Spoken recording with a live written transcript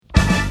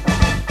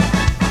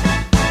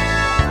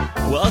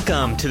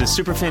Welcome to the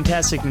Super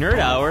Fantastic Nerd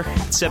Hour.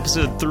 It's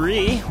episode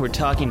 3. We're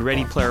talking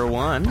Ready Player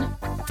One.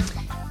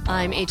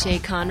 I'm H.A.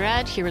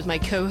 Conrad, here with my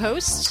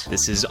co-host.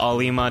 This is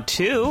Ali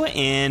Matu,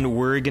 and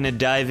we're going to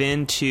dive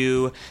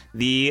into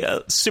the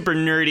super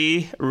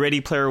nerdy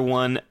Ready Player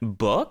One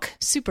book.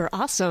 Super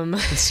awesome.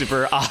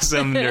 Super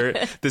awesome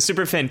the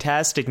super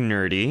fantastic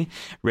nerdy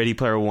Ready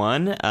Player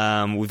One.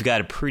 We've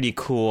got a pretty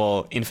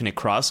cool infinite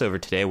crossover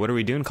today. What are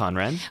we doing,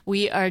 Conrad?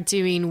 We are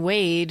doing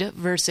Wade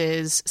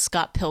versus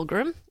Scott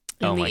Pilgrim.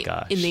 Oh my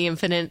gosh. In the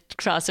infinite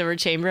crossover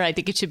chamber. I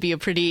think it should be a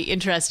pretty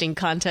interesting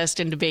contest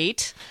and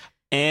debate.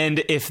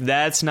 And if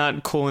that's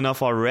not cool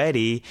enough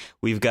already,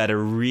 we've got a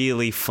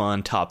really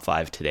fun top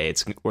 5 today.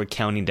 We're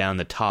counting down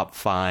the top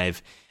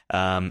 5,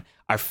 our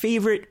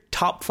favorite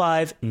top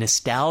 5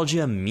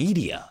 nostalgia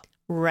media.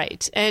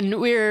 Right. And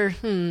we're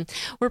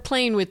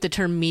playing with the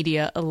term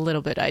media a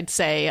little bit, I'd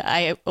say.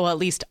 At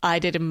least I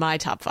did in my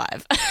top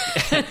 5.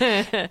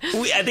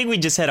 I think we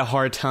just had a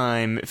hard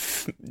time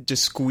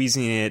just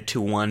squeezing it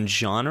to one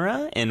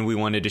genre, and we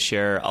wanted to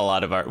share a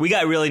lot of we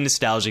got really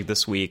nostalgic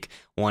this week,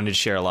 wanted to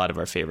share a lot of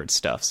our favorite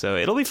stuff. So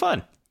it'll be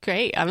fun.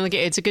 Great.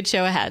 It's a good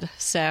show ahead.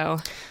 So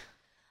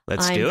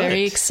let's do it. I'm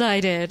very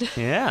excited.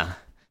 Yeah.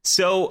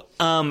 So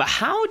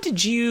how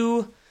did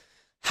you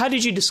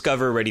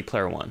discover Ready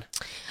Player One?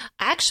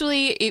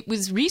 Actually, it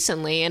was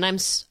recently, and I'm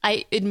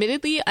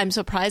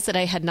surprised that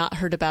I had not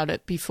heard about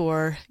it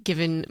before,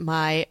 given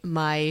my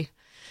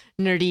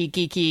nerdy,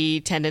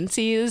 geeky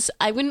tendencies.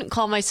 I wouldn't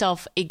call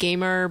myself a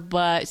gamer,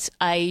 but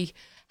I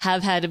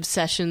have had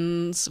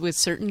obsessions with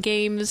certain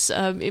games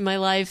in my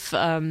life.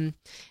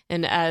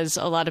 And as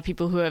a lot of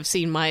people who have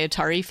seen my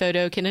Atari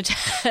photo can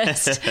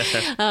attest,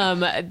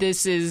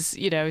 this is,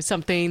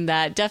 something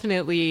that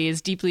definitely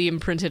is deeply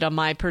imprinted on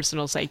my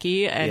personal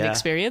psyche and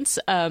experience.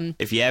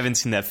 If you haven't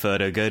seen that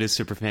photo, go to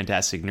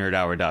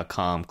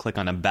superfantasticnerdhour.com, click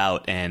on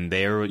About, and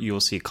there you'll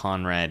see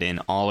Conrad in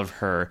all of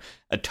her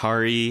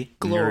Atari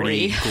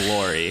glory.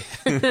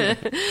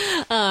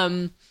 Nerdy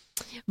glory.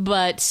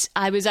 But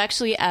I was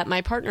actually at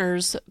my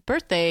partner's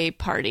birthday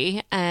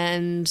party,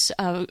 and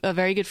a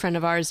very good friend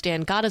of ours,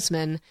 Dan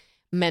Gottesman,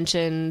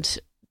 mentioned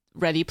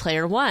Ready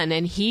Player One,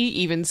 and he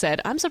even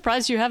said, "I'm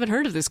surprised you haven't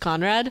heard of this,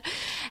 Conrad,"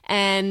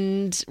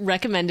 and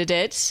recommended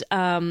it.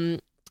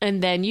 And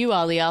then you,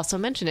 Ali, also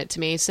mentioned it to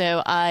me,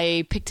 so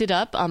I picked it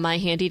up on my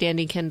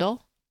handy-dandy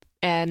Kindle,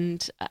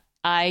 and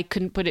I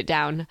couldn't put it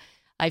down.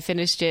 I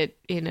finished it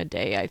in a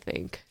day, I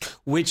think.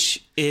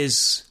 Which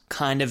is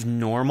kind of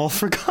normal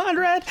for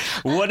Conrad.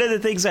 One of the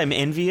things I'm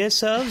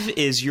envious of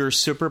is your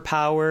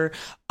superpower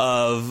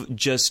of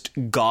just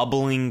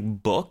gobbling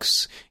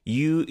books.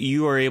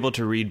 You are able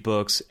to read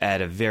books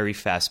at a very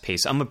fast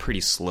pace. I'm a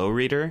pretty slow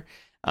reader.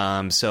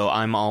 So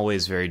I'm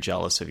always very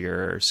jealous of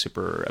your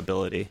super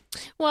ability.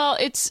 Well,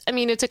 it's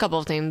a couple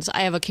of things.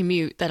 I have a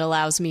commute that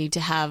allows me to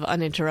have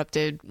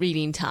uninterrupted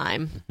reading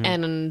time. Mm-hmm.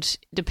 And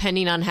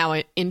depending on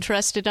how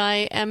interested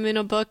I am in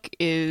a book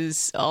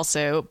is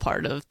also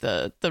part of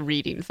the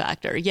reading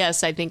factor.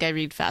 Yes, I think I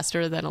read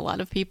faster than a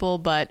lot of people,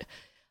 but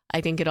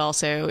I think it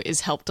also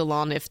is helped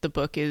along if the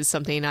book is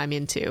something I'm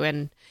into.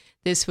 And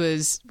this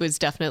was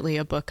definitely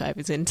a book I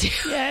was into.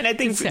 Yeah, and I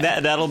think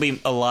that'll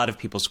be a lot of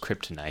people's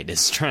kryptonite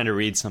is trying to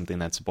read something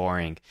that's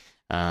boring.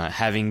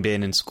 Having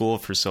been in school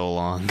for so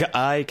long,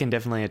 I can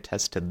definitely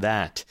attest to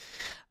that.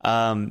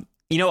 I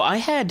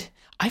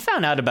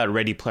found out about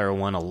Ready Player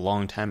One a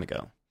long time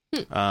ago.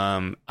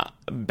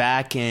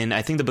 Back in,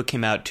 I think the book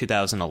came out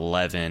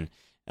 2011,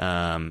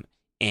 or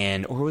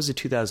was it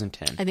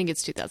 2010? I think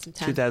it's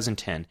 2010.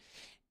 2010.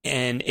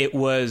 And it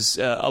was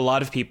a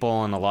lot of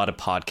people and a lot of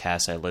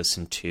podcasts I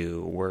listened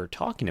to were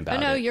talking about it.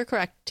 Oh, no, you're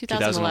correct.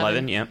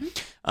 2011, yeah.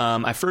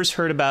 Mm-hmm. I first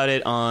heard about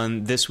it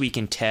on This Week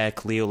in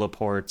Tech, Leo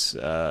Laporte's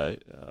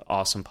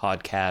awesome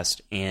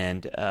podcast.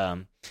 And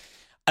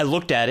I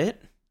looked at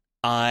it.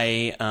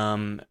 I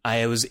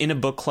was in a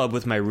book club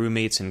with my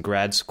roommates in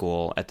grad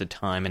school at the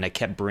time, and I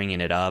kept bringing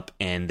it up.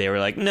 And they were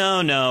like,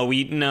 no,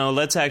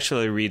 let's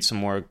actually read some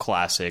more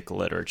classic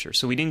literature.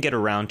 So we didn't get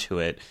around to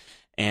it.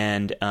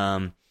 And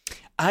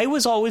I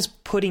was always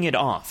putting it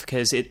off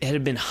because it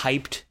had been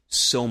hyped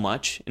so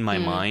much in my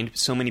mind.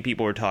 So many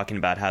people were talking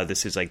about how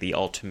this is like the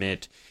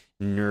ultimate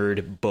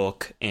nerd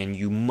book and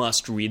you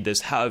must read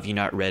this. How have you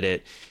not read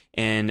it?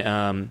 And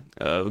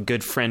a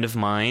good friend of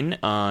mine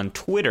on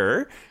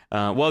Twitter,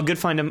 a good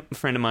friend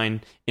of mine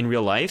in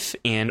real life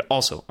and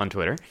also on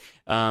Twitter,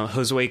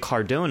 Josue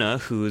Cardona,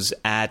 who's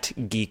at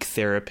Geek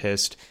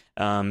Therapist,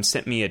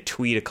 sent me a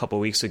tweet a couple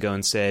weeks ago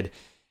and said,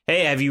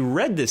 "Hey, have you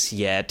read this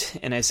yet?"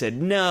 And I said,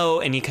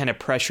 "No." And he kind of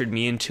pressured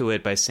me into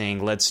it by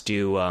saying, let's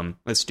do a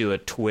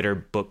Twitter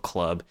book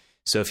club.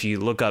 So if you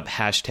look up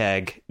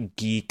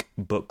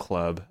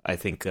 #GeekBookClub, I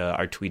think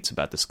our tweets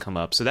about this come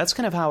up. So that's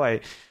kind of how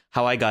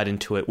I got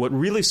into it. What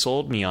really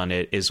sold me on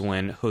it is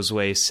when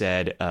Josue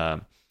said,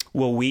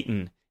 Will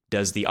Wheaton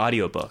does the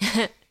audiobook.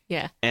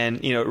 Yeah. And,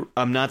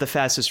 I'm not the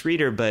fastest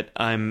reader, but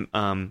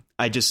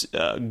I just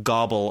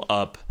gobble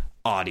up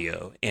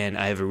audio, and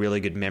I have a really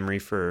good memory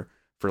for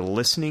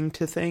listening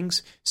to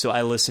things. So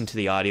I listened to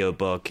the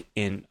audiobook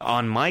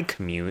on my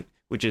commute,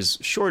 which is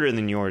shorter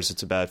than yours.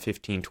 It's about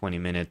 15, 20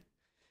 minutes.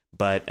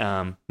 But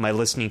my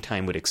listening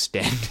time would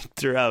extend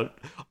throughout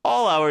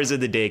all hours of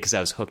the day because I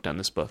was hooked on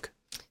this book.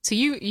 So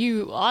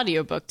you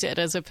audiobooked it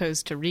as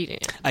opposed to reading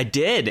it. I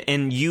did,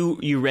 and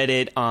you read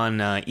it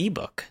on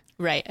ebook.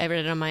 Right, I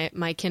read it on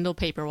my Kindle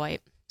Paperwhite.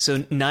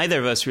 So neither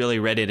of us really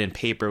read it in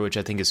paper, which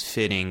I think is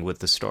fitting with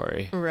the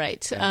story.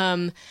 Right.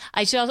 Yeah.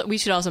 We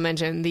should also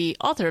mention the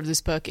author of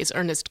this book is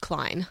Ernest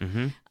Cline.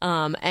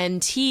 Mm-hmm.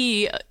 And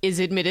he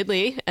is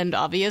admittedly and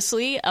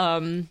obviously,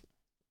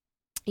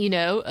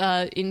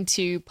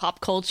 into pop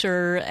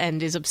culture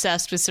and is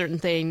obsessed with certain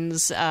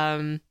things,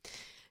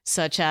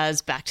 such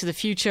as Back to the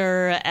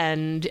Future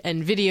and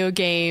video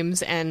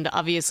games. And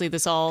obviously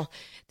this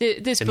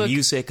book,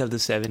 music of the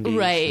 70s.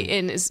 Right,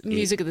 and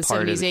music of the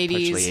 70s,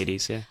 80s. Partially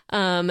 80s, yeah.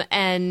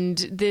 And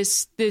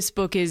this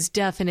book is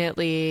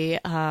definitely,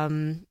 I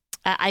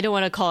don't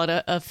want to call it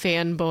a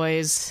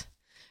fanboy's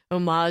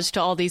homage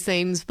to all these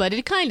things, but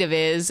it kind of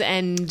is.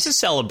 And it's a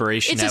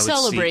celebration. It's a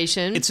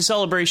celebration. It's a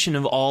celebration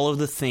of all of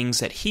the things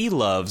that he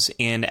loves.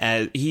 And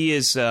he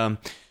is a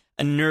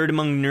nerd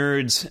among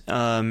nerds,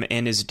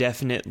 and is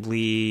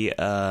definitely,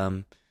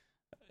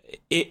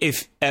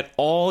 if at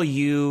all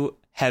you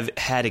have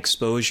had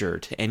exposure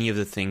to any of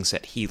the things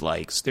that he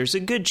likes, there's a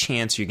good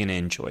chance you're going to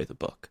enjoy the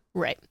book.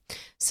 Right.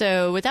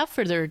 So without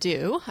further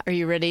ado, are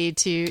you ready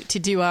to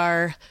do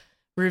our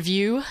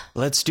review?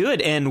 Let's do it.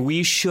 And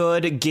we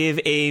should give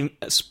a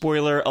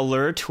spoiler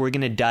alert. We're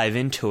going to dive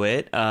into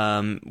it.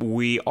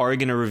 We are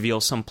going to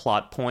reveal some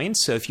plot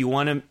points. So if you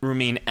want to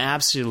remain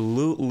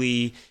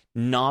absolutely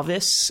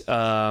novice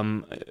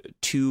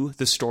to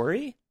the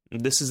story,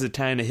 this is the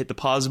time to hit the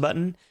pause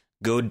button.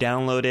 Go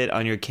download it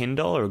on your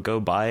Kindle or go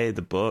buy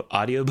the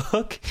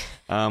audiobook,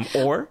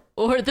 or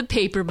the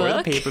paper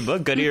book.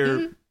 Go to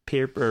your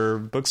paper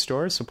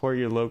bookstore, support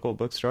your local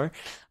bookstore.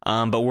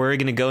 But we're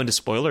going to go into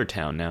spoiler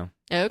town now.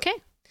 Okay,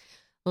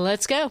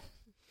 let's go.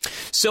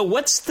 So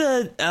what's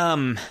the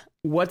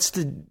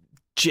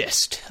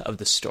gist of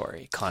the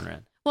story,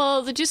 Conrad?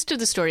 Well, the gist of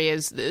the story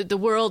is the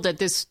world at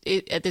this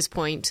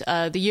point,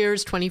 the year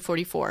is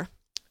 2044,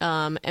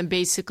 and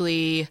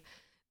basically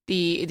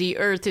the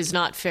Earth is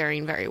not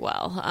faring very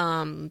well.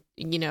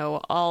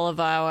 All of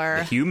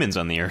the humans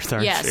on the Earth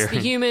aren't faring. the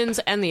humans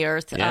and the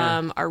Earth.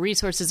 Yeah. Our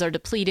resources are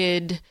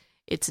depleted.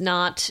 It's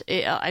not.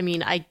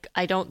 I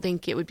don't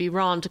think it would be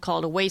wrong to call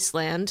it a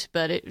wasteland,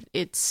 but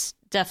it's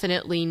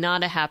definitely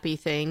not a happy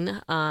thing.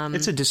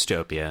 It's a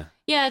dystopia.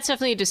 Yeah, it's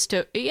definitely a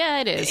dystopia. Yeah,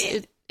 it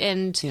is.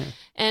 And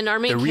our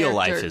main the real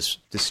character, life is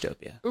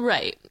dystopia,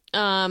 right?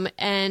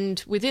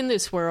 And within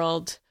this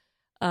world,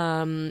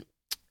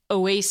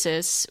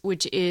 Oasis,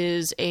 which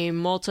is a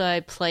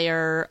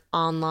multiplayer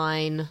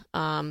online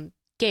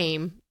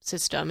game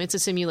system, it's a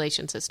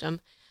simulation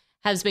system,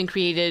 has been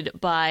created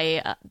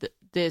by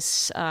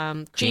this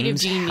creative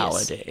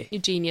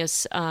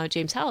genius,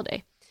 James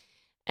Halliday.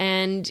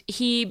 And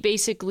he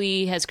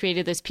basically has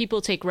created this.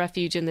 People take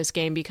refuge in this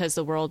game because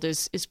the world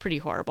is pretty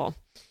horrible.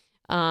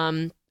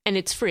 And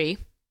it's free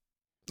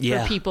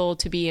for people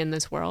to be in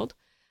this world.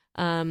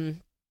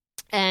 And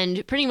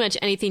pretty much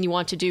anything you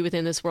want to do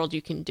within this world,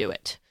 you can do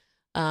it.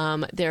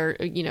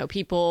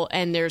 People,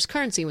 and there's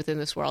currency within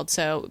this world.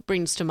 So it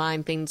brings to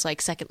mind things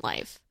like Second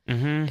Life.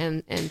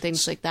 Mm-hmm. And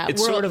things like that.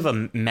 It's sort of a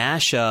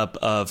mashup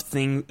of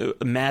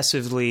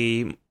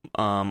massively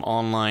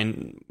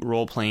online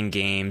role-playing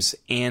games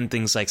and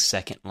things like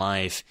Second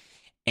Life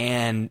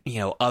and,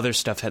 other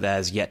stuff that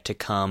has yet to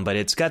come. But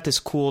it's got this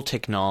cool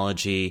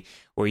technology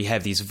where you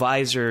have these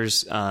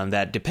visors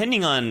that,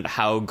 depending on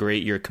how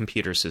great your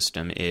computer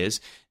system is,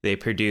 they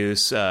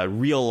produce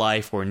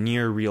real-life or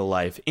near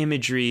real-life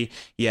imagery.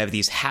 You have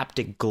these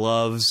haptic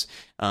gloves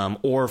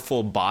or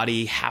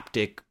full-body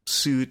haptic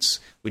suits,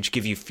 which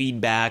give you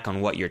feedback on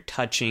what you're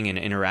touching and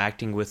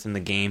interacting with in the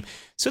game.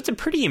 So it's a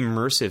pretty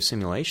immersive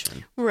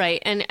simulation.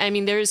 Right. And,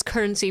 there is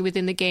currency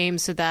within the game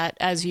so that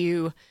as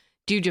you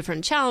do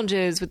different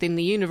challenges within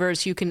the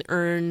universe, you can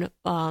earn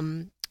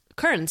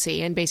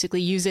currency and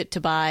basically use it to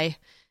buy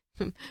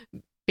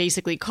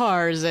basically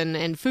cars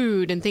and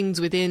food and things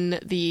within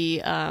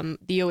the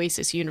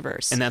Oasis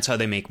universe. And that's how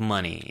they make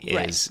money.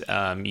 Is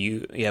right.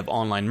 You have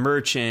online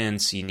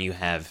merchants, and you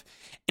have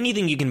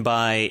anything you can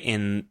buy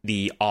in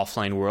the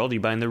offline world, you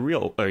buy in the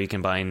real, or you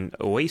can buy in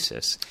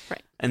Oasis.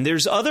 Right. And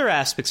there's other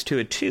aspects to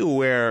it too,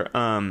 where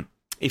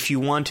if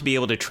you want to be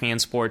able to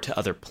transport to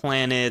other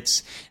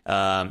planets,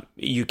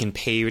 you can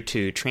pay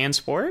to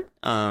transport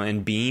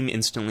and beam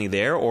instantly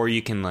there, or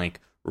you can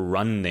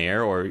run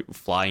there or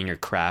fly in your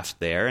craft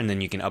there, and then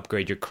you can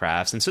upgrade your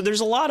crafts. And so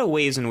there's a lot of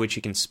ways in which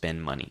you can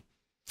spend money.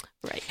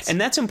 Right. And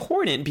that's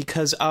important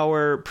because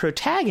our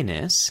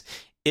protagonist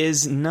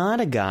is not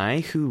a guy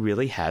who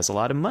really has a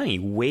lot of money.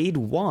 Wade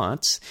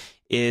Watts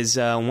is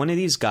one of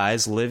these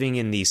guys living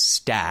in these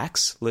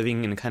stacks,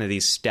 living in kind of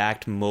these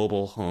stacked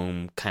mobile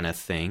home kind of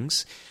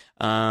things.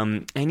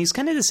 And he's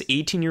kind of this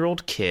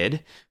 18-year-old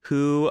kid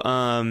who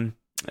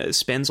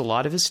spends a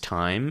lot of his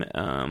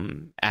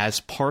time as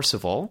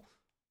Parzival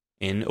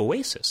in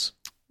Oasis.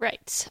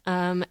 Right.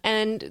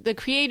 And the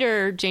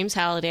creator, James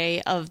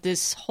Halliday, of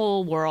this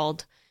whole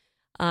world,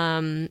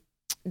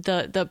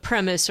 the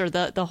premise or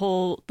the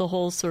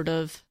whole sort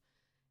of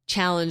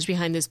challenge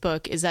behind this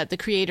book is that the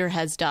creator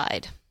has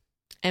died.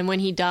 And when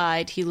he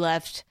died, he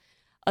left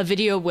a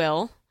video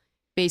will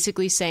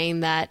basically saying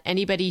that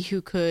anybody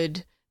who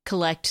could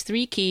collect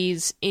 3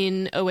 keys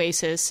in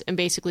Oasis and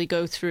basically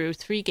go through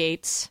 3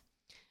 gates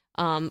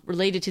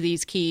related to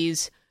these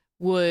keys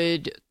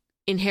would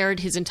inherit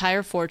his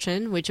entire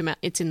fortune, which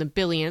it's in the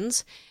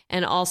billions,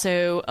 and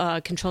also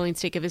controlling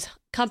stake of his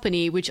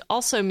company, which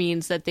also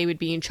means that they would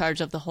be in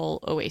charge of the whole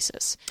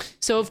Oasis.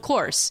 So, of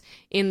course,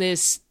 in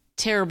this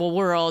terrible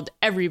world,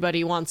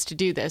 everybody wants to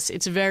do this.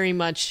 It's very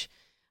much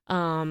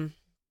a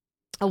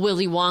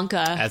Willy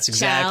Wonka. That's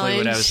exactly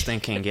challenge. what I was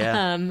thinking.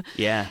 Yeah,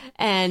 yeah,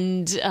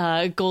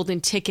 and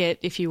golden ticket,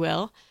 if you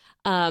will.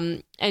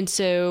 And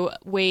so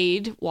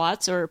Wade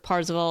Watts, or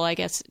Parzival, I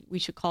guess we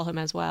should call him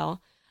as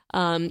well.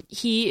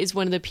 He is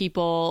one of the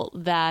people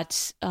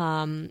that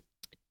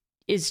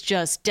is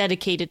just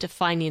dedicated to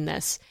finding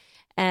this.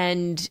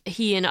 And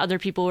he and other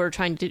people who are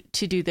trying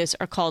to do this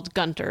are called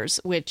Gunters,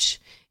 which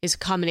is a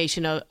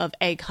combination of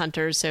egg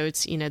hunters. So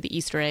it's, the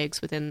Easter eggs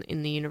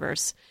in the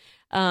universe.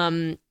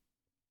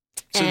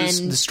 So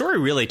the story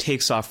really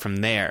takes off from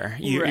there.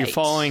 You're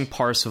following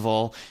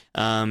Parzival.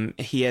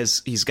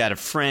 He's got a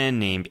friend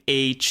named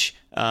H.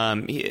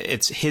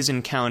 It's his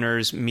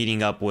encounters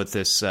meeting up with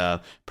this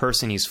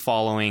person he's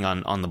following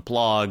on the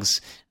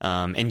blogs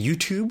and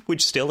YouTube,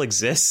 which still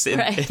exists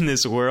in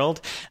this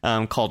world,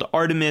 called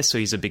Artemis. So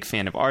he's a big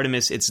fan of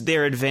Artemis. It's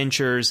their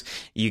adventures.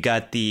 You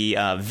got the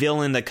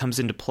villain that comes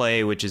into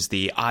play, which is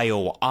the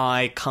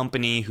IOI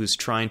company, who's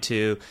trying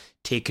to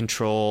take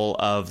control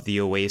of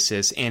the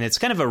Oasis. And it's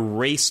kind of a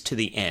race to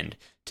the end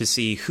to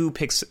see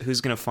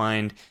who's going to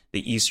find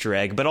the Easter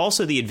egg, but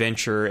also the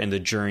adventure and the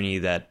journey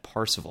that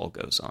Parzival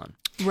goes on.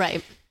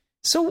 Right.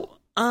 So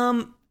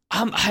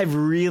I've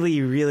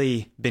really,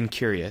 really been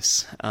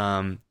curious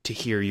to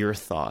hear your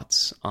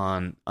thoughts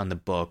on the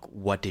book.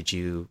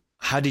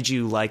 How did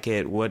you like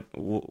it? What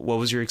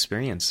was your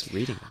experience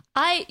reading it?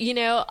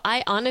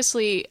 I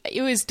honestly,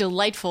 it was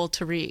delightful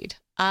to read.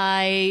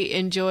 I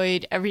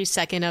enjoyed every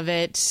second of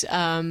it.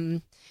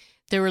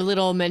 There were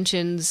little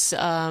mentions.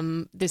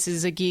 This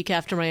is a geek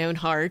after my own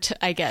heart,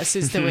 I guess,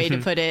 is the way to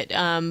put it.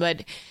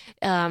 But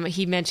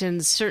he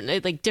mentions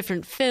certain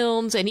different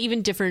films and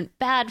even different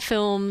bad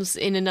films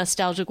in a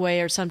nostalgic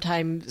way are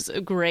sometimes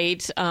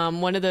great.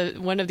 One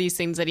of these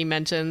things that he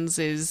mentions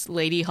is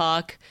Lady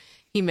Hawk.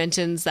 He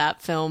mentions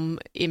that film,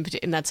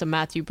 and that's a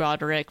Matthew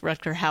Broderick,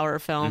 Rutger Hauer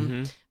film.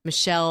 Mm-hmm.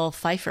 Michelle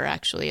Pfeiffer,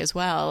 actually, as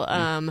well.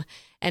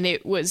 And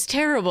it was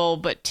terrible,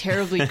 but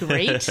terribly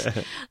great.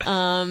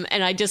 And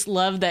I just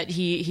love that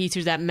he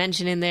threw that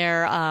mention in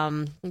there.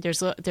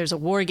 There's a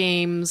War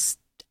Games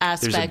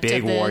aspect. There's a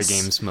big of this. War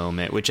Games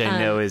moment, which I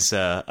know is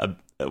a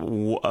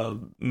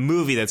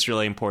movie that's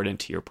really important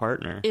to your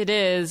partner. It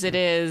is.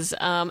 And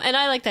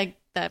I like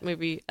that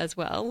movie as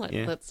well.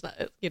 Yeah. Let's not,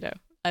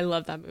 I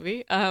love that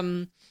movie.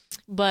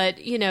 But,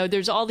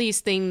 there's all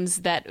these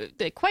things that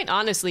quite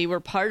honestly were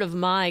part of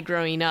my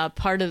growing up,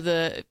 part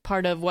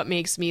of what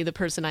makes me the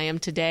person I am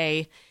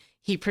today.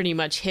 He pretty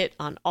much hit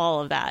on all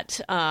of that.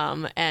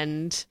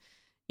 And,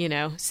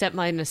 set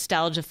my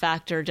nostalgia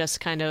factor just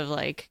kind of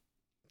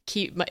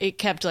it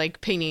kept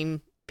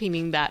pinging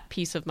that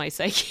piece of my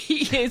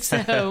psyche.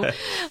 So,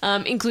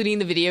 including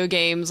the video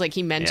games, like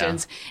he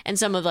mentions, and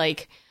some of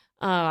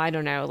I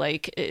don't know,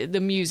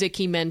 the music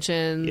he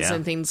mentions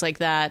and things like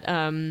that.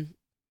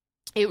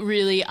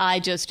 I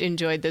just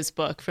enjoyed this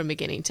book from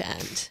beginning to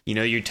end.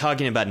 You're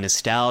talking about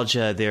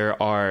nostalgia. There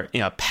are,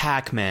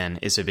 Pac-Man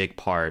is a big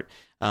part.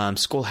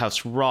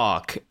 Schoolhouse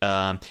Rock,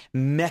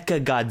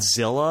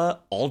 Mechagodzilla,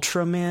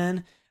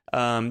 Ultraman.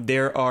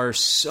 There are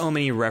so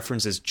many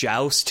references.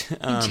 Joust.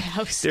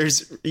 Joust.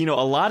 There's, a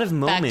lot of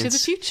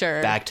moments.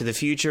 Back to the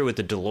Future with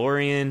the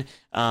DeLorean.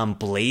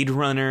 Blade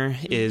Runner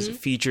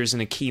features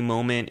in a key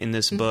moment in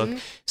this book.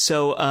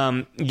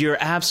 So you're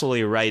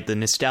absolutely right. The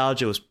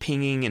nostalgia was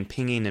pinging and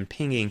pinging and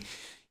pinging.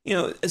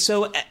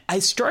 So I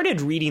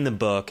started reading the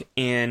book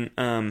and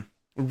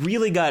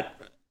really got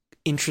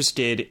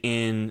interested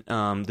in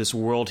this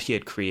world he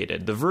had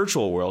created, the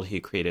virtual world he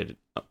had created,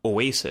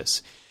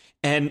 Oasis.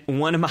 And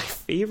one of my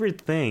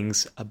favorite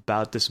things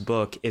about this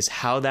book is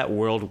how that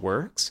world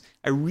works.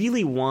 I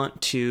wish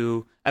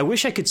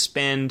I could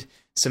spend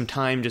some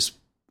time just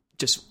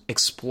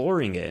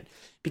exploring it,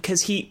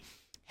 because he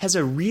has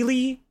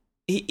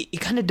he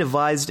kind of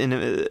devised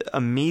an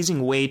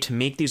amazing way to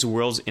make these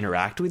worlds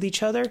interact with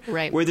each other.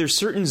 Right. Where there's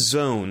certain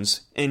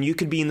zones, and you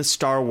could be in the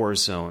Star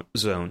Wars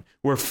zone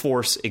where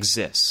Force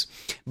exists.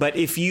 But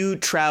if you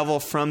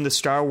travel from the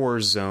Star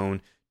Wars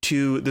zone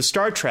to the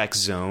Star Trek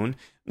zone,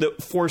 the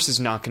Force is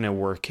not going to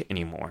work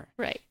anymore.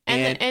 Right.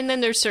 And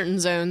then there's certain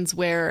zones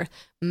where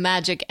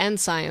magic and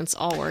science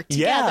all work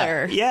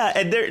together. Yeah.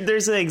 And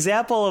there's an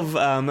example of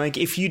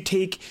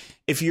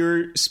if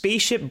your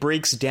spaceship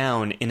breaks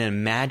down in a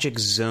magic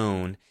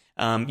zone,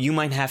 you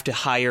might have to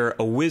hire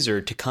a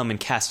wizard to come and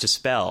cast a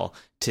spell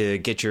to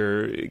get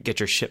your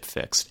ship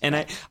fixed.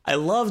 And I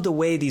love the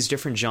way these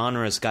different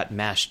genres got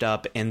mashed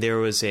up, and there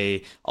was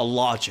a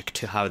logic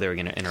to how they were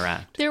going to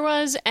interact. There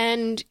was,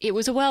 and it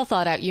was a well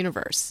thought out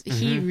universe.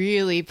 He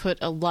really put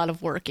a lot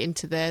of work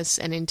into this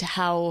and into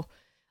how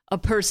a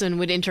person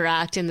would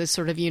interact in this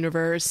sort of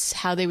universe,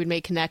 how they would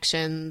make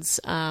connections.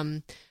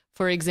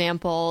 For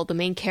example, the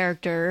main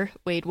character,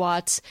 Wade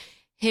Watts,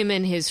 him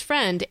and his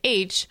friend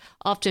H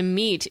often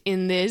meet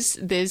in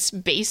this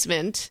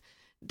basement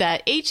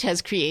that H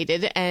has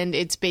created, and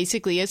it's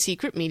basically a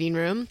secret meeting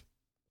room,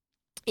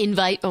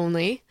 invite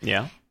only.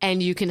 Yeah.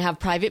 And you can have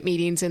private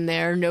meetings in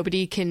there.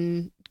 Nobody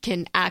can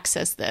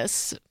access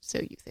this, so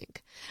you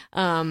think.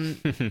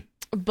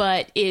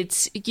 But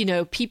it's,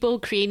 people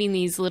creating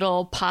these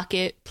little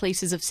pocket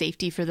places of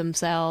safety for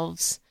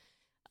themselves.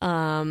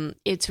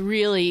 It's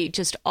really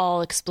just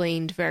all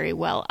explained very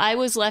well. I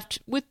was left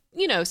with,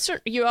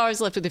 you're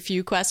always left with a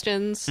few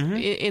questions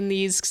in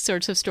these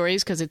sorts of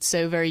stories because it's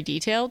so very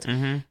detailed.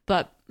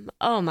 But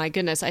oh my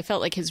goodness, I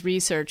felt like his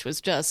research was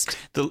just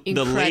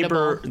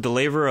incredible. The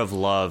labor of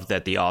love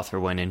that the author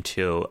went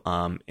into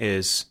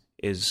is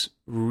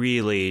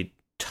really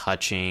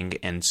touching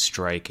and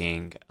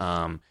striking.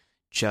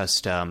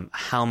 Just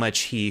how much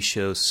he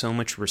shows so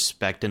much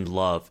respect and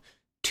love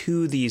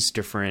to these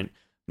different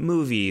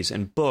movies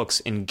and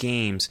books and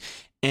games.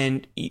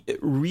 And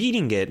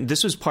reading it,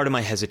 this was part of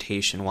my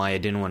hesitation why I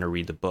didn't want to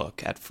read the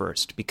book at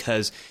first,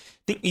 because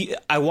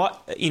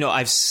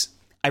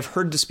I've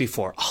heard this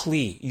before.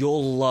 Ali,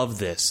 you'll love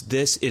this.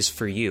 This is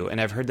for you.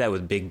 And I've heard that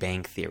with Big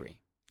Bang Theory.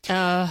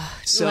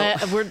 That's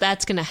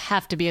going to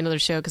have to be another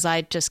show because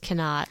I just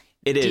cannot.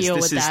 It is. Deal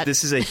with that.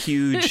 This is a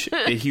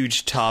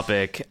huge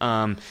topic.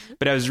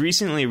 But I was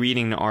recently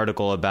reading an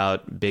article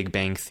about Big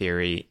Bang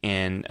Theory,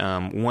 and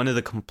one of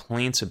the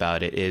complaints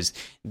about it is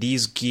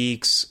these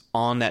geeks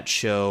on that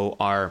show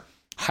are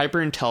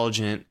hyper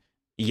intelligent,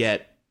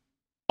 yet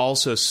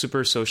also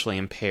super socially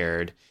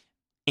impaired,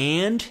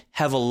 and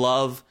have a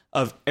love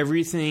of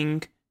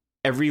everything,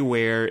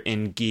 everywhere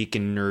in geek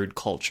and nerd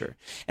culture,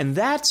 and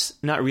that's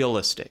not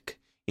realistic.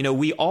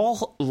 We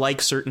all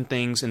like certain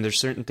things, and there's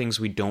certain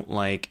things we don't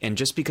like. And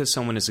just because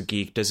someone is a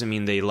geek doesn't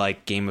mean they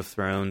like Game of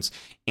Thrones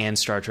and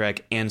Star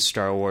Trek and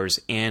Star Wars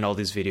and all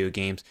these video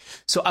games.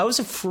 So I was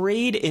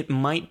afraid it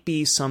might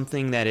be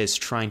something that is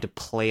trying to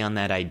play on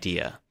that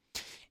idea.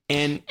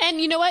 And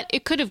you know what?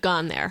 It could have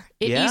gone there.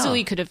 It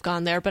easily could have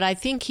gone there, but I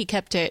think he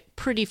kept it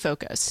pretty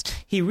focused.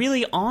 He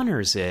really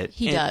honors it.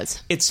 He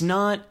does. It's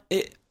not...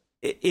 It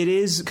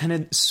is kind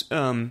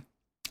of...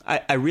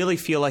 I really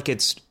feel like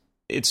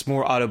it's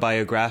more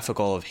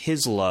autobiographical of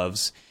his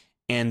loves,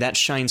 and that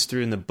shines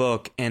through in the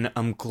book. And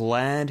I'm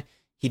glad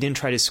he didn't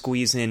try to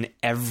squeeze in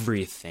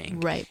everything.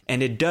 Right.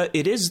 And it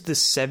is the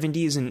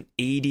 70s and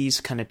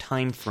 80s kind of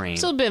time frame.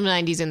 Still a bit of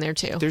 90s in there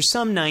too. There's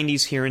some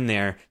 90s here and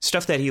there,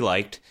 stuff that he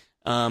liked.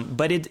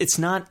 But it's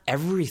not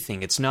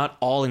everything. It's not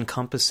all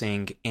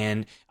encompassing.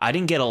 And I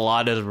didn't get a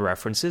lot of the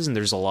references, and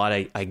there's a lot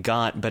I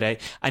got, but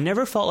I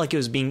never felt like it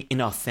was being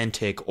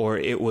inauthentic or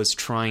it was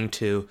trying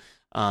to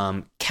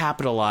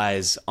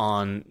capitalize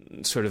on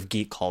sort of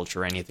geek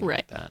culture or anything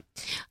like that.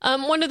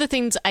 One of the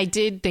things I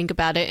did think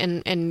about it,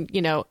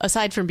 and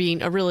aside from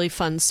being a really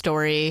fun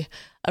story,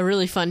 a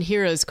really fun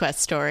Hero's Quest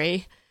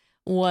story,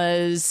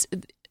 was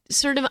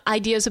sort of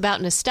ideas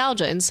about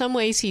nostalgia. In some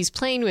ways, he's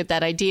playing with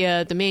that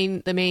idea. The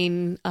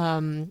main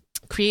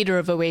creator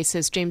of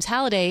Oasis, James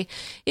Halliday,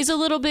 is a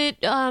little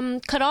bit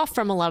cut off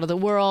from a lot of the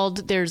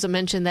world. There's a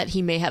mention that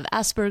he may have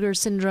Asperger's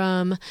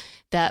syndrome,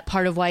 that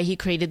part of why he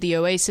created the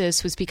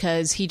Oasis was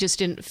because he just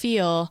didn't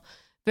feel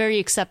very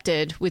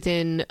accepted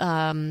within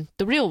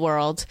the real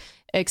world,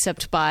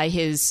 except by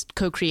his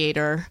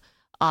co-creator,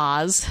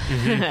 Oz,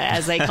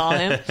 as they call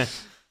him.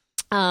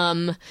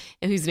 And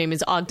whose name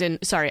is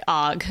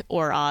Og,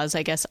 or Oz,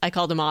 I guess. I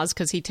called him Oz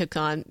because he took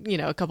on,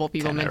 a couple of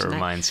people mentioned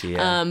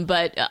that.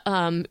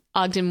 But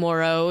Ogden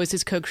Morrow is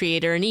his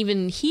co-creator, and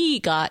even he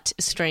got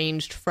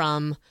estranged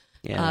from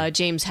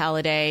James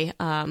Halliday,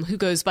 who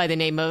goes by the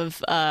name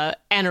of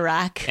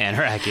Anorak.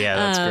 Anorak, yeah,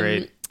 that's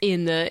great.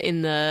 In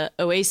the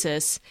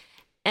Oasis.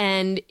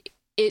 And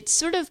it's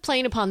sort of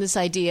playing upon this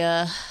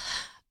idea.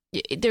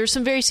 There's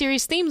some very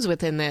serious themes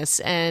within this,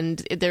 and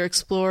they're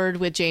explored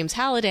with James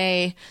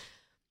Halliday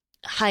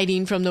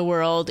hiding from the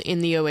world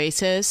in the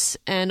Oasis,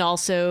 and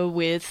also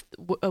with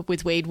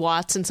Wade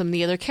Watts and some of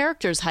the other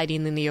characters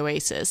hiding in the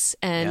Oasis.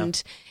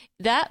 And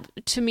that,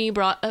 to me,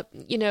 brought up,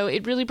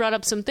 it really brought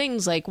up some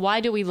things like, why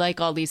do we like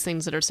all these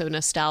things that are so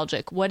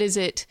nostalgic? What is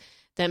it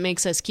that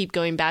makes us keep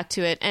going back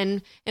to it?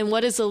 And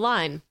what is the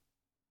line?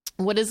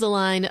 What is the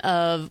line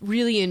of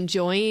really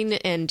enjoying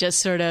and just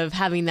sort of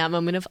having that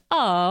moment of,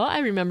 oh, I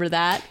remember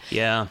that,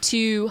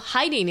 to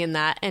hiding in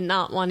that and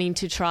not wanting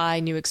to try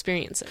new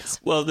experiences?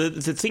 Well, the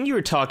thing you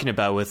were talking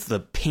about with the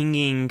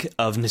pinging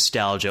of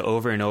nostalgia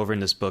over and over in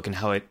this book and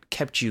how it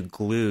kept you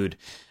glued,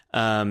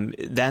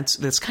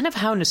 that's kind of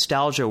how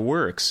nostalgia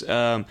works.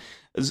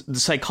 the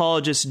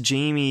psychologist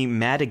Jamie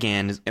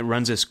Madigan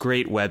runs this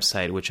great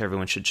website, which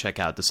everyone should check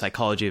out, The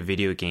Psychology of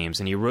Video Games.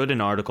 And he wrote an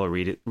article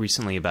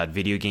recently about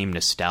video game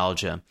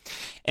nostalgia.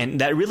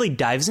 And that really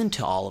dives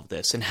into all of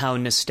this and how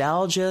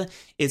nostalgia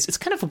it's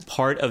kind of a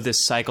part of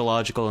this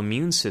psychological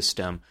immune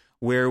system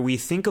where we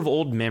think of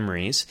old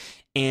memories.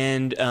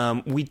 And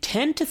we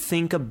tend to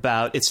think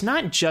about, it's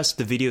not just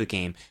the video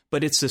game,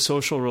 but it's the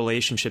social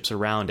relationships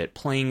around it,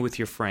 playing with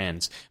your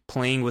friends,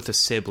 playing with a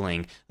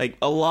sibling. Like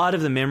a lot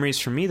of the memories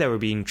for me that were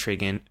being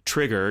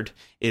triggered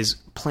is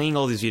playing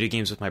all these video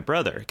games with my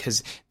brother.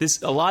 Because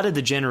a lot of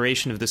the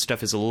generation of this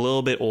stuff is a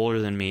little bit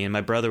older than me, and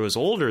my brother was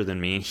older than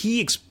me, and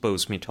he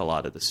exposed me to a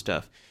lot of this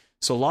stuff.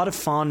 So a lot of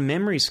fond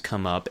memories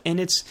come up, and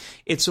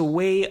it's a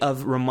way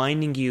of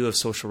reminding you of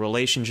social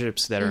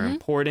relationships that are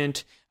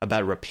important,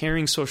 about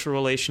repairing social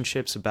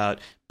relationships, about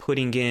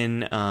putting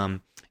in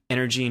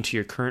energy into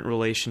your current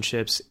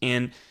relationships.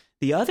 And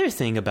the other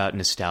thing about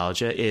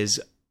nostalgia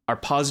is our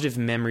positive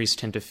memories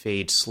tend to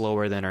fade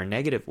slower than our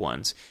negative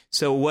ones.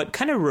 So what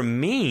kind of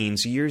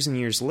remains years and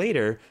years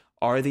later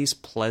are these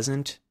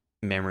pleasant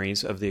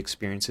memories of the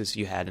experiences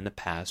you had in the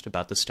past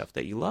about the stuff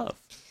that you love.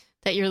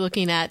 That you're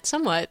looking at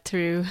somewhat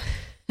through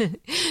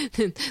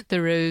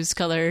the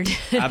rose-colored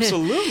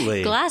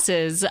absolutely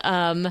glasses.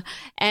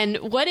 And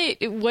what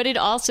it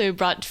also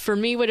brought for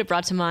me, what it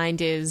brought to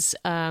mind is,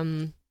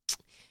 and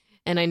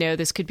I know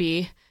this could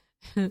be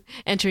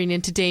entering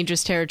into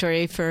dangerous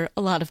territory for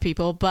a lot of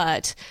people,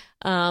 but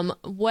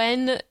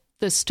when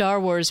the Star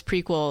Wars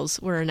prequels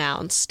were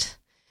announced,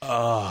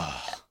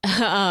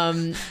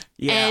 and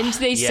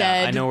they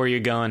said, I know where you're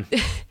going.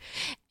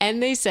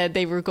 And they said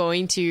they were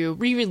going to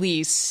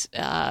re-release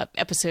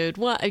episode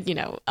 1,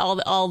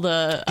 all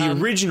the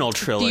original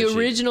trilogy,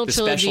 the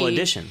special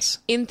editions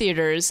in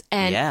theaters,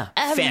 and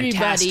everybody,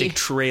 fantastic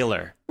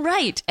trailer.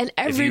 Right, and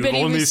everybody. If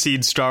you've only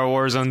seen Star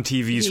Wars on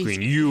TV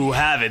screen, you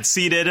haven't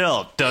seen it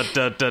all. Da,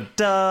 da, da,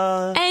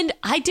 da. And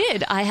I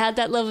did. I had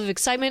that level of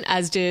excitement,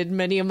 as did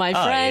many of my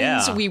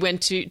friends. Yeah. We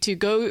went to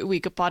go. We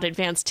bought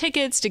advance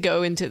tickets to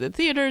go into the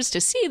theaters to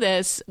see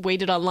this.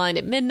 Waited online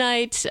at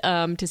midnight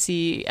to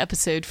see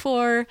episode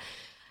 4,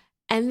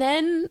 and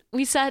then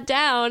we sat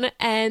down,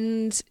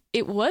 and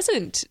it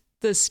wasn't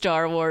the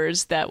Star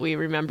Wars that we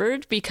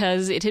remembered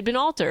because it had been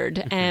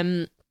altered.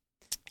 And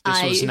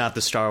this was not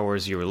the Star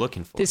Wars you were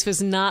looking for. This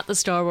was not the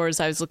Star Wars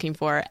I was looking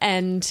for.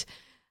 And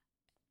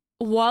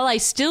while I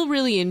still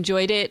really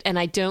enjoyed it, and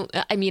I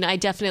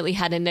definitely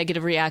had a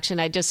negative reaction.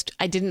 I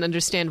didn't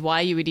understand why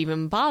you would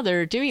even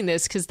bother doing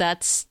this, because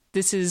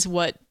this is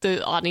what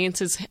the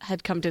audiences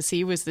had come to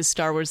see, was the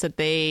Star Wars that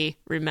they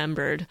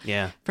remembered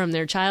from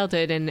their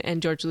childhood.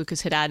 And George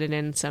Lucas had added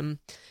in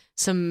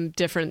some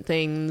different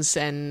things,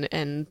 and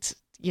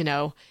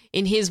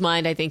in his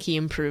mind, I think he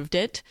improved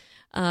it.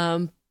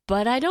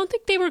 But I don't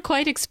think they were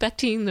quite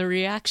expecting the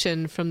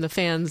reaction from the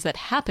fans that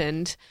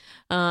happened.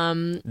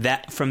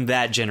 That from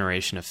that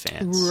generation of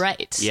fans.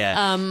 Right.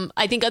 Yeah.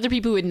 I think other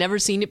people who had never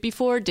seen it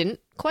before didn't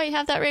quite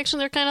have that reaction.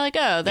 They're kind of like,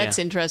 oh, that's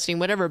interesting,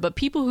 whatever. But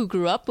people who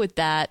grew up with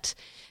that,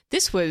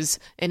 this was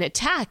an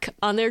attack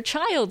on their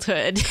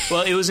childhood.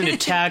 Well, it was an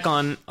attack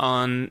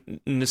on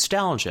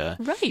nostalgia.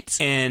 Right.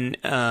 And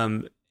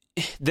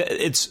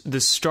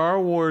the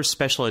Star Wars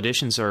special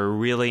editions are a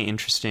really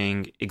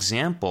interesting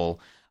example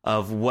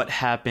of what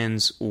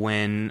happens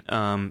when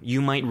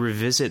you might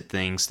revisit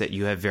things that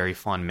you have very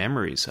fond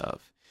memories of.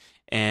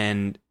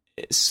 And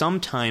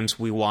sometimes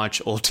we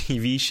watch old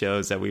TV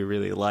shows that we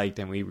really liked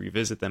and we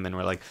revisit them and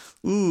we're like,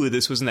 ooh,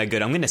 this wasn't that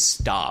good. I'm going to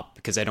stop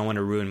because I don't want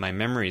to ruin my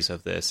memories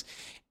of this.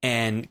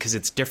 And because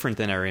it's different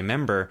than I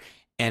remember.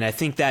 And I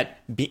think that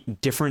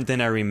different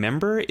than I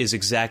remember is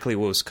exactly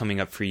what was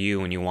coming up for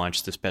you when you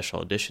watched the special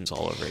editions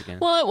all over again.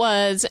 Well, it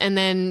was. And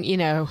then,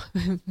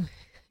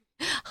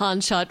 Han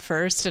shot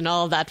first and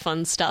all that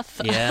fun stuff.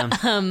 Yeah.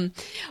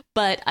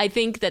 But I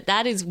think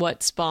that is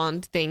what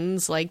spawned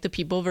things like The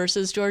People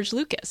versus George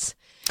Lucas.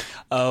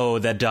 Oh,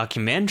 that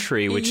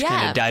documentary, which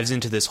kind of dives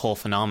into this whole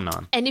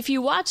phenomenon. And if you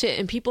watch it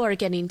and people are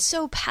getting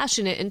so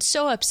passionate and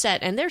so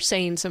upset, and they're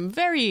saying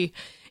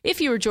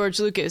if you were George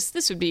Lucas,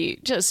 this would be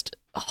just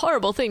a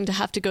horrible thing to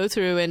have to go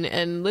through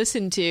and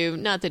listen to.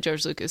 Not that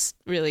George Lucas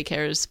really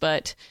cares,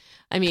 but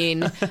I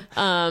mean,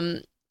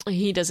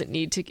 he doesn't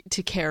need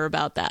to care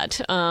about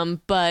that.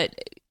 But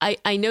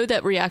I know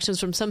that reactions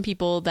from some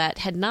people that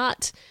had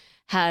not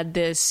had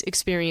this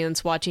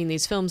experience watching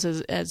these films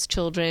as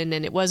children,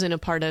 and it wasn't a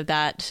part of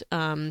that,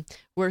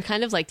 were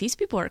kind of like, these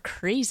people are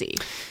crazy.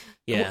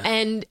 Yeah.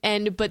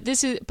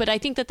 But I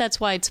think that's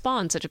why it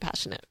spawned such a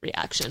passionate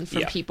reaction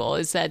from people,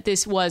 is that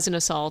this was an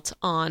assault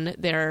on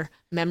their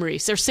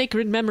memories, their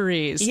sacred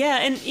memories. Yeah.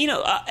 And,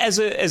 as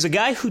a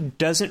guy who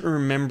doesn't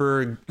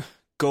remember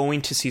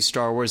going to see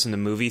Star Wars in the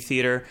movie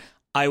theater,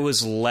 I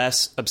was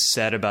less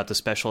upset about the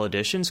special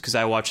editions because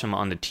I watched them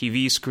on the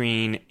TV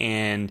screen,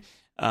 and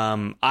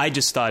I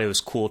just thought it was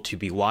cool to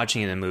be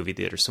watching in the movie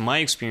theater. So my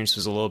experience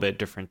was a little bit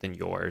different than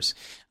yours.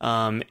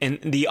 And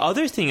the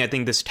other thing I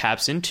think this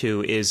taps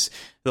into is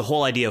the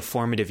whole idea of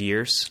formative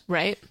years.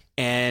 Right.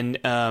 And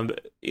a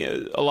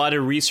lot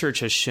of research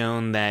has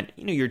shown that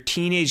your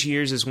teenage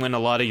years is when a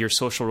lot of your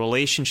social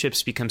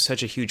relationships become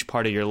such a huge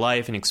part of your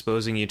life and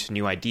exposing you to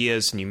new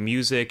ideas, new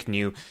music,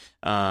 new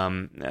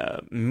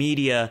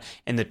media.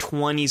 And the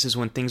 20s is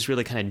when things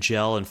really kind of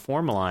gel and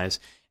formalize.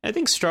 And I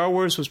think Star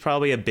Wars was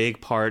probably a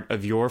big part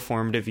of your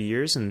formative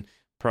years and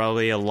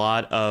probably a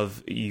lot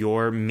of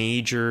your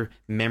major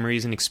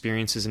memories and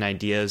experiences and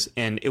ideas.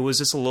 And it was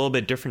just a little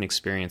bit different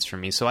experience for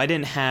me. So I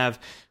didn't have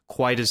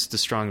quite as the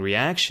strong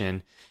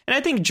reaction. And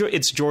I think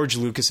it's George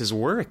Lucas's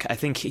work. I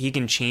think he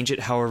can change it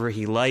however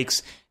he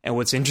likes. And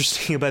what's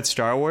interesting about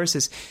Star Wars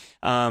is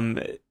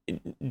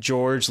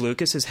George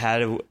Lucas has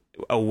had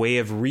a way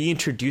of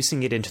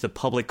reintroducing it into the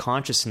public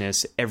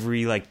consciousness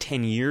every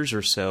 10 years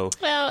or so.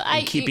 Well,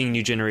 and keeping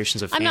new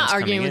generations of fans. I'm not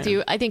arguing with in.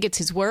 you. I think it's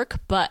his work,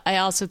 but I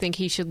also think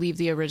he should leave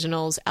the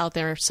originals out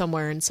there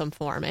somewhere in some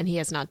form, and he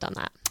has not done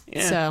that.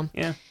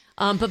 Yeah.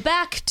 But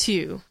back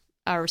to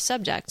our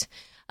subject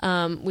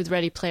with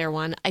Ready Player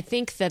One. I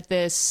think that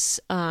this,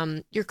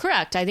 you're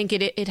correct. I think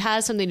it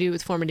has something to do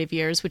with formative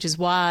years, which is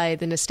why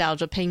the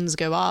nostalgia pings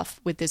go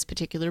off with this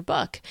particular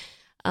book.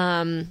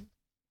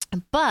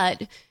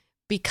 But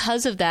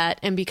because of that,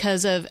 and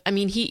because of,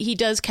 he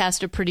does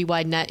cast a pretty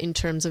wide net in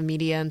terms of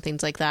media and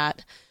things like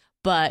that.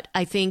 But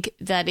I think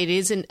that it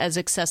isn't as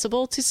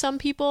accessible to some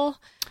people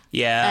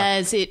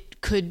as it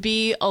could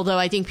be, although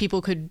I think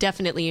people could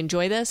definitely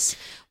enjoy this.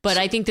 But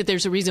I think that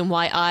there's a reason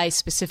why I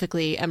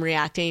specifically am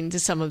reacting to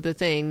some of the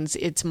things.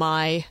 It's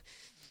I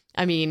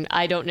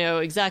don't know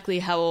exactly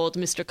how old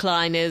Mr.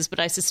 Klein is, but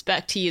I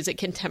suspect he is a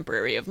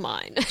contemporary of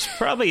mine. It's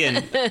probably an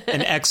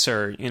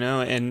Xer,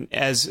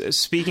 and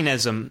speaking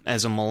as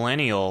a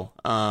millennial,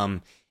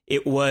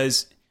 it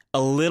was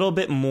a little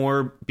bit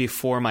more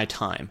before my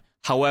time.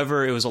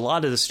 However, it was a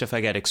lot of the stuff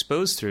I got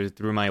exposed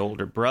through my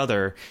older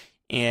brother,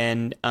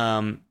 and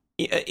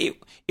it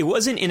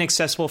wasn't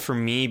inaccessible for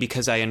me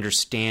because I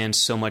understand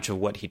so much of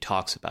what he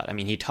talks about.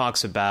 He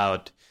talks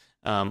about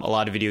a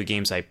lot of video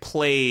games I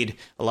played,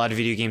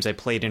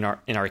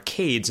 in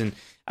arcades, and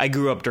I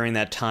grew up during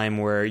that time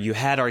where you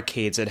had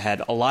arcades that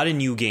had a lot of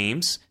new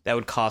games that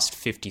would cost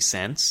 50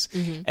 cents,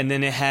 and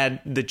then it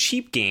had the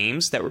cheap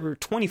games that were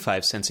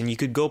 25 cents, and you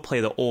could go play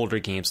the older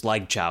games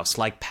like Joust,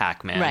 like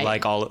Pac-Man,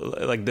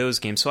 like those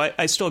games. So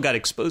I still got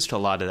exposed to a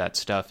lot of that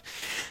stuff,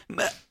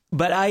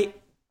 but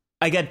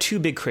I got two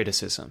big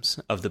criticisms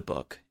of the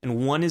book,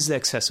 and one is the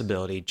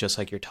accessibility, just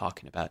like you're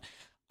talking about.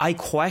 I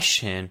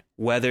question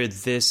whether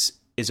this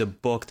is a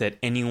book that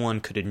anyone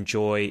could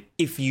enjoy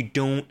if you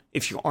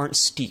aren't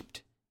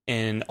steeped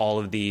in all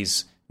of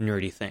these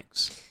nerdy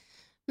things.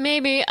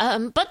 Maybe,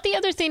 but the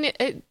other thing,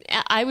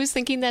 I was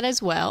thinking that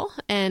as well,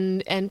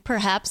 and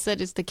perhaps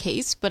that is the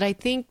case. But I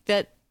think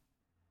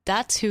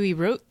that's who he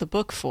wrote the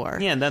book for.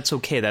 Yeah, that's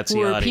okay. That's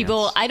the audience.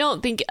 People. I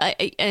don't think,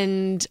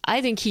 and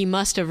I think he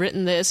must have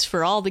written this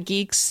for all the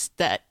geeks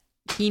that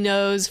he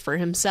knows, for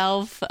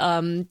himself.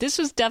 This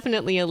was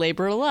definitely a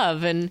labor of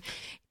love, and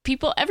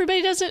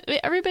everybody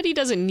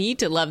doesn't need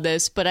to love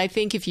this, but I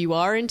think if you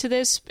are into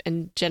this,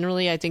 and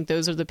generally I think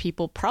those are the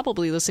people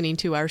probably listening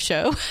to our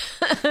show,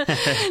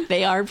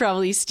 they are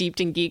probably steeped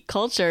in geek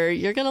culture,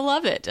 you're gonna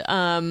love it.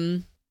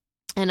 And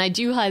I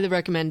do highly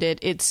recommend it.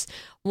 It's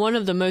one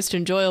of the most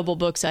enjoyable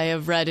books I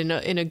have read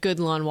in a good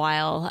long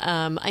while.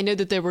 I know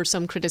that there were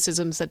some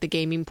criticisms that the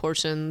gaming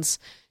portions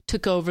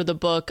took over the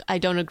book. I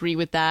don't agree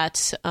with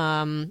that.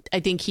 I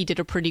think he did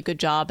a pretty good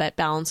job at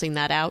balancing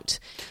that out.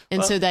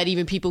 And so that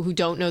even people who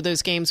don't know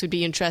those games would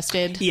be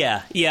interested.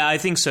 Yeah, I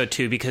think so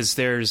too, because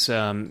there's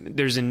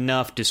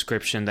enough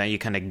description that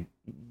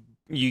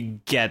you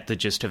get the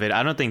gist of it.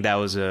 I don't think that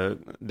was a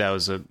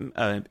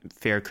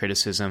fair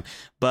criticism.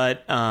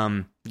 But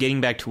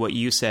getting back to what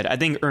you said, I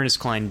think Ernest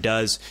Cline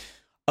does.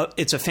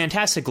 It's a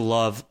fantastic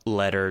love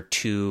letter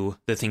to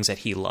the things that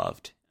he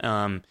loved,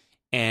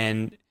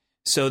 and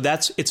so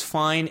it's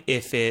fine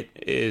if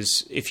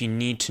you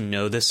need to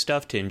know this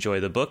stuff to enjoy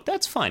the book.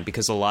 That's fine,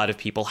 because a lot of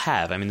people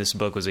have. This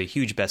book was a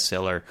huge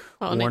bestseller.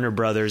 Warner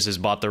Brothers has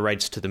bought the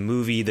rights to the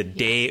movie the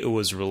day it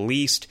was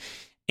released,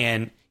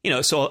 and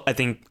so I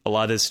think a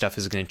lot of this stuff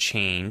is going to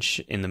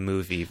change in the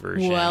movie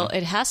version. Well,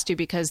 it has to,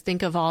 because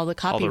think of all the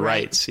copyright. All the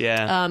rights,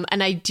 yeah.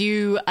 And I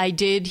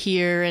did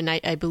hear, and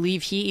I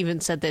believe he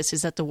even said this,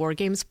 is that the War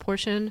Games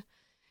portion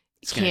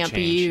can't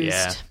be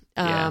used.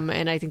 Yeah.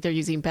 And I think they're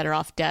using Better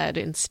Off Dead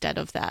instead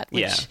of that,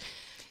 which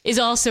is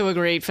also a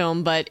great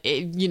film. But,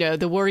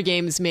 the War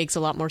Games makes a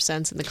lot more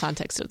sense in the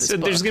context of this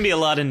book. There's going to be a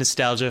lot of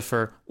nostalgia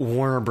for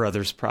Warner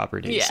Brothers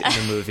properties in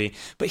the movie.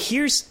 But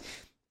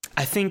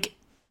I think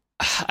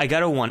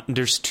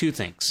there's two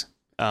things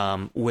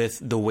with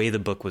the way the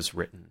book was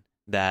written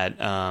that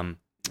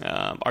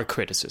are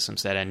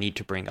criticisms that I need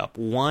to bring up.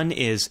 One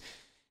is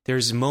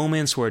there's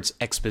moments where it's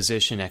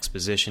exposition.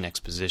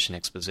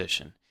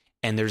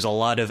 And there's a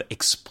lot of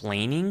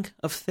explaining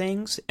of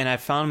things. And I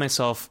found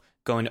myself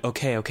going,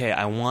 okay,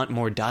 I want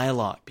more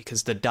dialogue,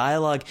 because the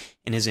dialogue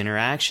in his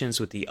interactions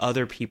with the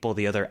other people,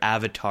 the other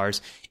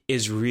avatars,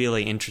 is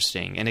really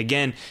interesting. And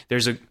again,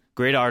 there's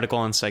great article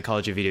on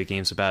Psychology of Video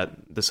Games about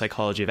the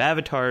psychology of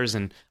avatars,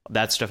 and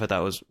that stuff I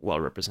thought was well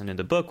represented in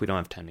the book. We don't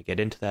have time to get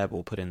into that.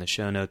 We'll put it in the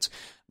show notes.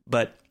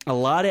 But a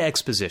lot of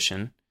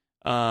exposition.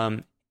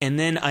 And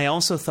then I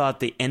also thought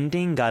the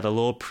ending got a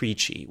little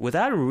preachy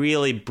without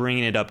really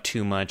bringing it up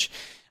too much.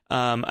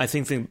 I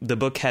think the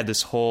book had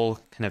this whole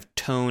kind of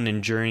tone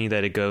and journey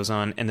that it goes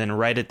on. And then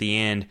right at the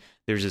end,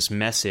 there's this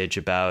message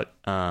about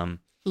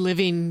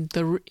living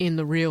in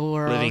the real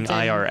world. Living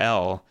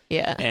IRL.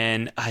 Yeah.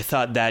 And I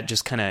thought that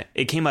just kind of,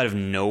 it came out of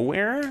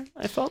nowhere,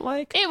 I felt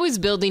like. It was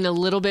building a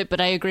little bit,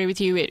 but I agree with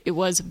you. It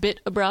was a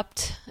bit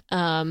abrupt.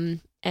 And,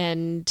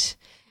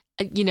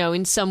 you know,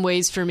 in some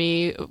ways for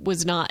me,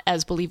 was not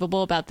as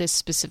believable about this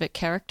specific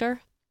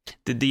character.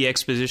 Did the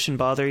exposition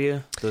bother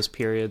you? Those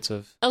periods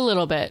of... A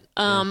little bit.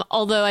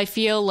 Although I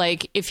feel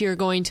like if you're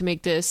going to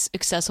make this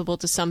accessible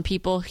to some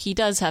people, he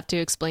does have to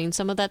explain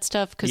some of that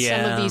stuff, because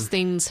some of these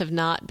things have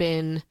not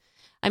been...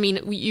 I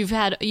mean, you've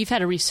had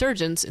a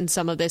resurgence in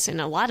some of this in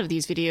a lot of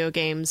these video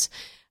games.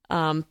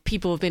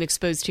 People have been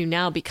exposed to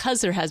now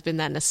because there has been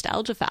that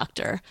nostalgia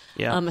factor,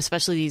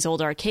 especially these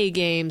old arcade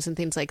games and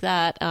things like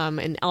that,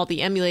 and all the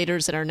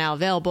emulators that are now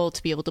available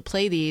to be able to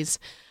play these.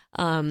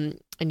 And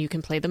you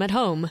can play them at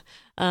home.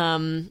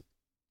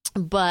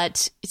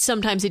 But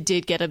sometimes it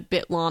did get a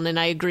bit long, and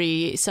I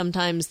agree.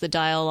 Sometimes the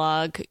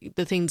dialogue,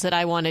 the things that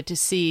I wanted to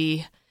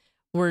see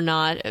were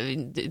not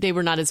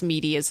as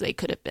meaty as they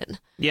could have been.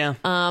 Yeah.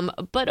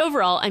 But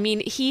overall, I mean,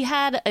 he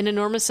had an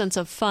enormous sense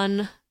of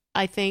fun,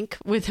 I think,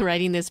 with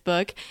writing this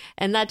book.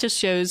 And that just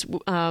shows,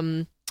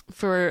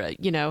 for,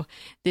 you know,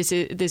 this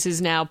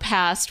is now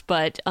past,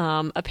 but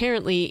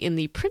apparently in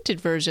the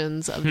printed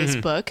versions of this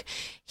book,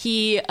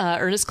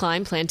 Ernest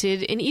Cline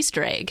planted an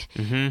Easter egg,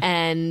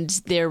 and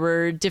there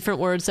were different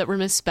words that were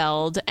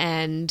misspelled,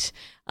 and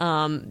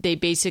they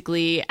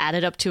basically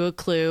added up to a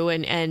clue,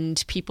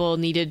 and people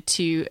needed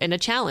to, and a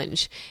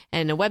challenge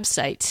and a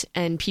website,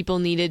 and people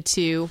had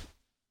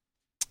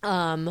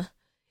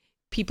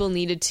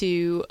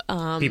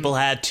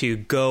to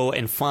go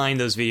and find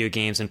those video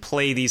games and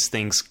play these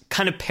things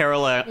kind of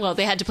parallel. Well,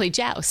 they had to play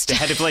Joust.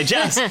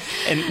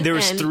 And there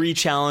was 3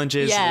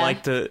 challenges and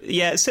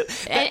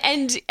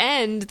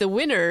the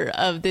winner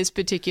of this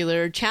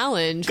particular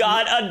challenge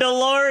got a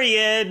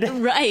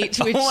DeLorean. Right.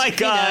 Which, oh my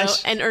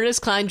gosh. You know, and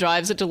Ernest Cline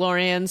drives a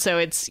DeLorean, so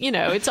it's, you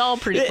know, it's all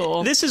pretty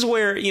cool. This is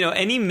where, you know,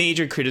 any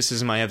major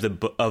criticism I have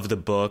of the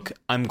book,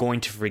 I'm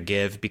going to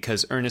forgive,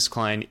 because Ernest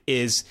Cline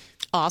is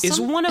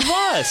one of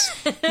us.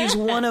 He's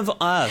one of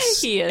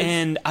us. He is.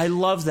 And I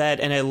love that.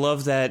 And I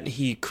love that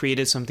he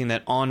created something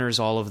that honors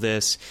all of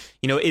this.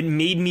 You know, it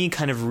made me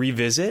kind of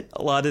revisit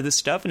a lot of this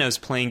stuff. And I was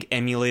playing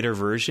emulator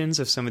versions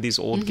of some of these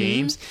old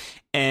games.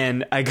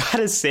 And I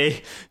gotta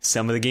say,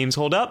 some of the games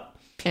hold up.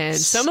 And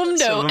some of them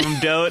don't. Some of them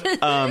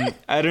don't.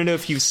 I don't know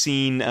if you've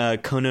seen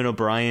Conan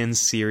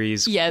O'Brien's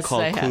series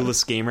called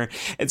Clueless Gamer.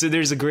 And so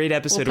there's a great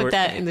episode we'll put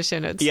that in the show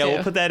notes. Yeah,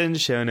 we'll put that in the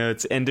show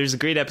notes. And there's a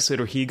great episode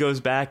where he goes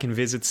back and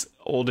visits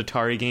old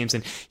Atari games.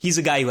 And he's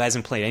a guy who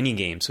hasn't played any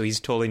games, so he's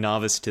totally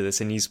novice to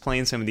this. And he's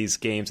playing some of these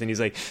games. And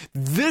he's like,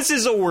 this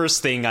is the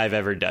worst thing I've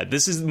ever done.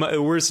 This is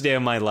the worst day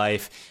of my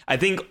life. I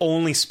think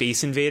only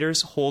Space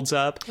Invaders holds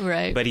up.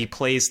 Right. But he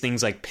plays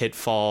things like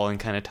Pitfall and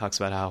kind of talks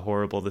about how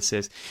horrible this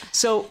is.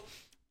 So...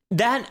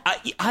 that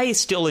I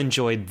still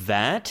enjoyed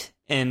that,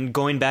 and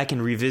going back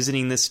and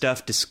revisiting this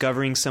stuff,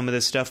 discovering some of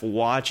this stuff,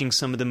 watching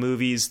some of the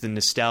movies, the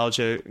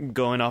nostalgia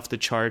going off the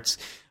charts.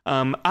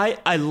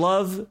 I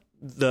love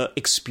the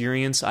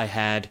experience I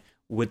had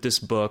with this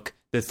book,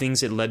 the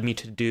things it led me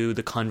to do,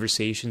 the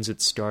conversations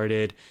it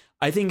started.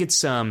 I think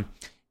it's a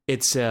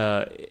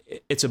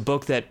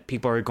book that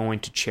people are going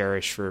to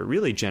cherish for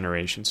really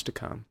generations to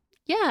come.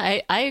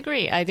 Yeah, I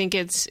agree. I think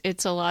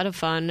it's a lot of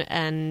fun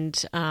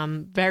and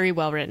very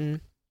well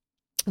written.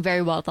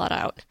 Very well thought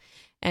out,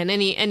 and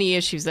any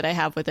issues that I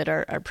have with it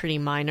are pretty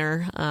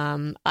minor.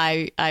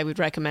 I would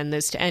recommend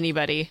this to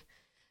anybody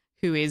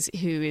who is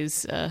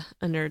a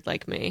nerd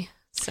like me.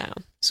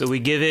 So we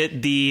give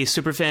it the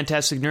Super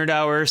Fantastic Nerd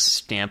Hour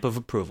stamp of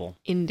approval.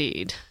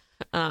 Indeed.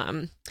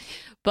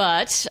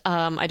 But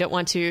I don't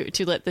want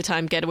to let the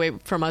time get away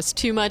from us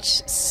too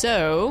much.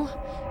 So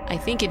I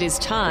think it is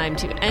time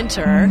to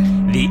enter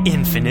the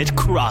Infinite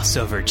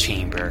Crossover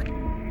Chamber.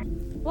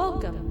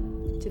 Welcome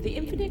to the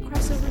Infinite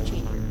Crossover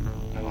Chamber.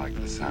 I like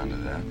the sound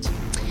of that.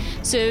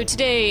 So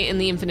today in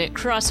the Infinite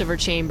Crossover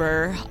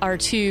Chamber, our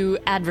 2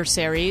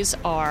 adversaries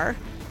are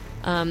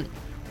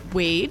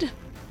Wade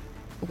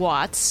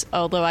Watts,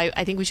 although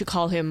I think we should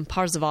call him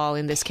Parzival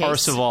in this case.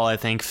 Parzival, I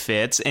think,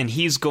 fits, and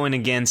he's going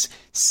against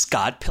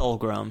Scott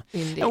Pilgrim.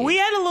 Indeed. And we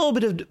had a little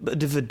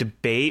bit of a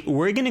debate.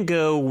 We're going to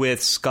go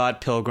with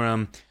Scott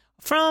Pilgrim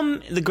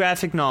from the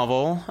graphic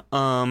novel,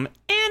 and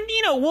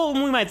you know,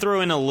 we might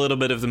throw in a little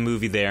bit of the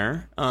movie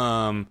there.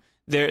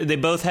 They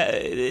both have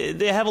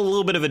a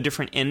little bit of a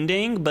different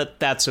ending, but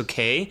that's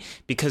okay,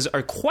 because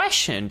our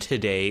question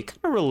today kind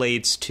of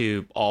relates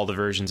to all the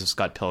versions of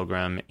Scott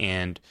Pilgrim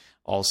and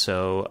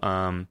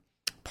also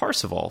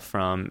Parzival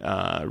from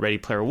Ready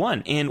Player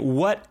One. And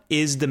what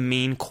is the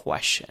main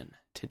question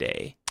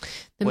today?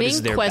 The What is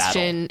main their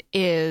question battle?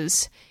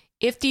 is,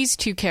 if these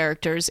two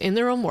characters in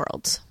their own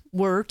worlds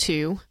were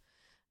to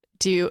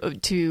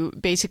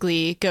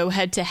basically go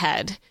head to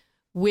head,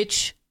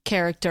 which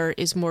character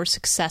is more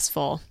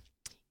successful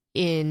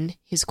in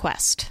his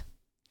quest?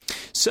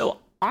 So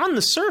on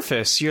the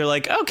surface, you're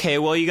like, okay,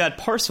 well, you got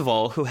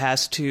Parzival who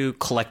has to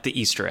collect the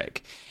Easter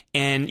egg.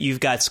 And you've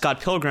got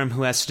Scott Pilgrim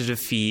who has to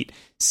defeat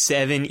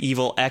 7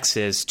 evil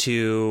exes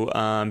to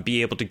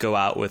be able to go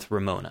out with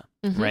Ramona,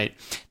 right?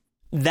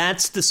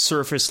 That's the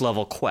surface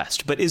level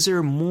quest. But is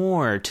there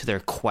more to their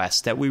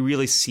quest that we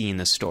really see in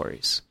the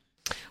stories?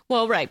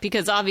 Well, right,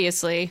 because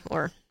obviously,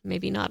 or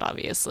maybe not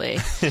obviously,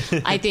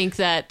 I think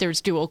that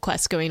there's dual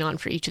quests going on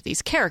for each of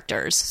these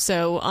characters.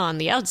 So on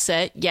the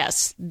outset,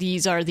 yes,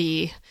 these are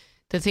the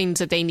things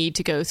that they need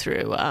to go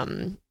through.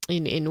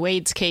 In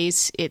Wade's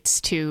case, it's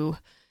to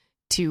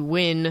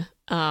win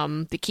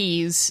the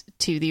keys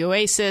to the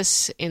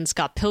Oasis. In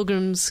Scott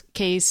Pilgrim's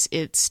case,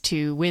 it's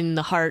to win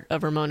the heart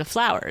of Ramona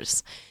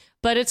Flowers.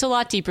 But it's a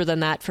lot deeper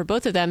than that for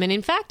both of them. And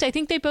in fact, I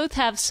think they both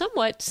have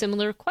somewhat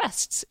similar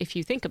quests, if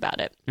you think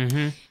about it.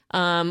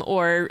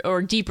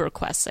 Or deeper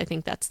quests. I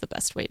think that's the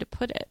best way to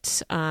put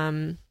it.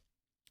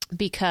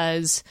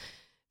 Because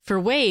for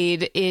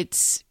Wade,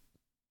 it's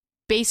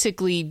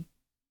basically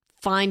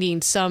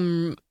finding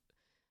some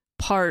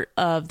part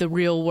of the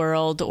real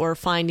world or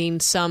finding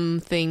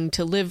something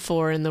to live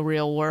for in the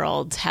real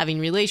world, having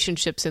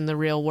relationships in the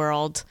real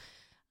world,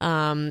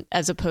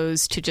 as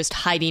opposed to just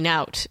hiding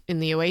out in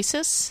the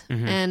Oasis.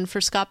 And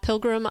for Scott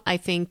Pilgrim, I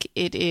think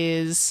it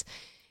is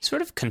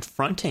Sort of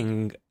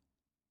confronting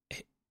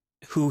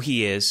who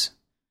he is,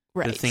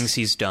 right. the things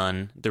he's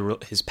done,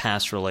 his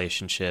past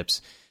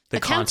relationships, the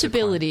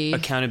Accountability,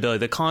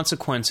 the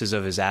consequences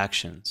of his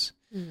actions.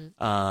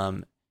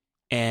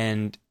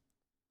 And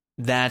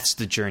that's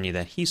the journey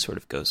that he sort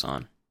of goes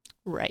on.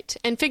 Right.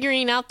 And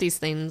figuring out these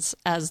things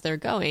as they're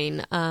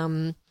going.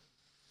 And,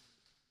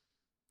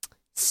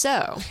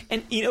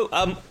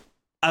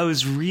 I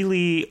was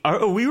we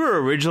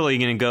were originally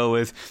going to go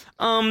with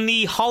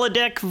the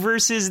holodeck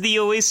versus the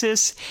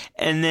Oasis.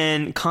 And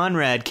then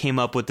Conrad came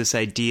up with this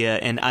idea.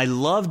 And I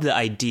loved the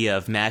idea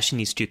of mashing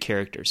these two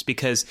characters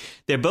because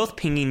they're both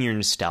pinging your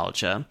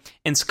nostalgia.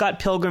 And Scott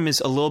Pilgrim is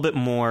a little bit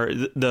more,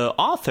 the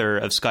author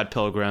of Scott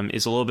Pilgrim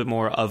is a little bit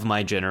more of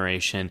my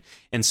generation.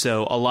 And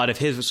so a lot of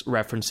his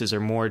references are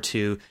more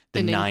to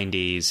the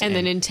 90s. And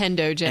the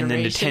Nintendo generation. And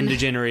the Nintendo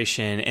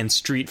generation and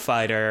Street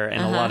Fighter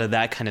and a lot of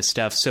that kind of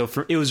stuff. So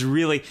it was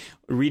really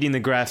reading the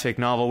graphic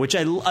novel, which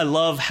I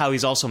love how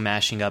he's also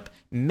mashing up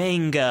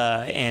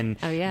manga and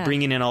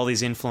bringing in all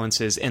these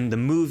influences. And the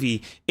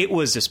movie, it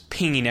was just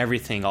pinging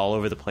everything all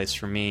over the place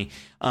for me.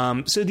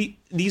 So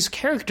these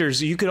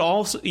characters, you could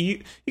almost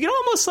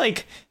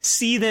like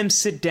see them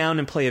sit down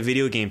and play a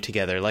video game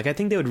together. Like I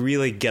think they would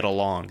really get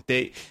along.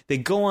 They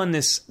go on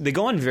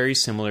very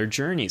similar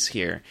journeys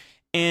here.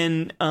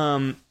 And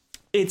I'm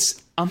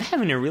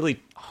having a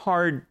really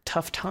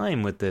tough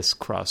time with this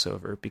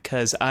crossover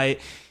because I'm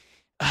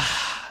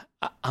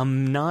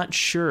not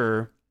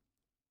sure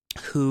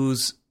who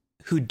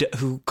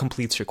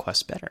completes your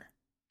quest better.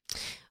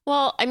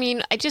 Well, I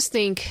mean, I just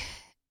think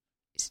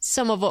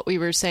some of what we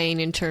were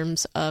saying in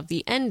terms of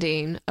the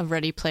ending of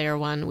Ready Player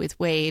One with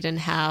Wade and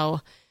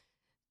how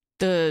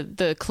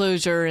the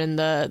closure and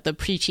the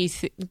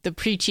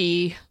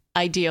preachy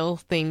ideal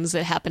things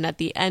that happen at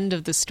the end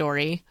of the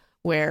story,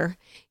 where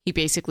he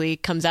basically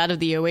comes out of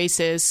the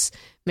Oasis,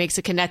 makes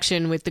a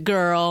connection with the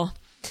girl,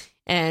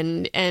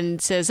 and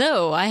says,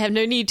 "Oh, I have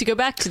no need to go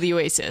back to the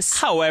Oasis."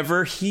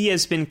 However, he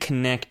has been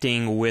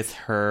connecting with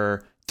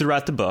her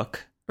throughout the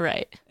book.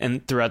 Right.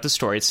 And throughout the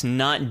story. It's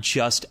not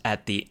just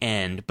at the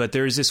end, but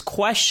there's this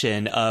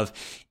question of,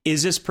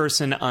 is this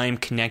person I'm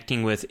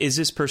connecting with, is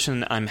this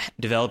person I'm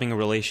developing a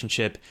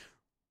relationship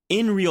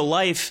in real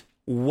life,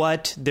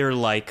 what they're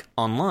like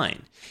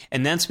online?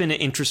 And that's been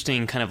an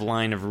interesting kind of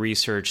line of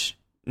research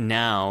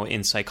now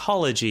in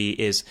psychology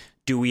is,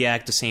 do we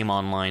act the same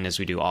online as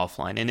we do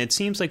offline? And it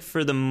seems like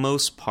for the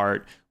most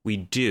part we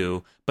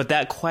do, but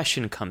that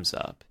question comes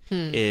up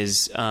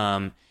is,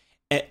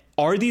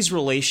 are these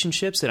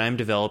relationships that I'm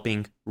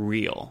developing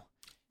real?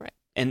 Right.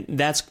 And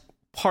that's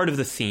part of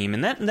the theme.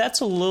 And that's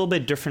a little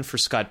bit different for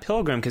Scott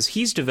Pilgrim because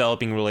he's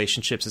developing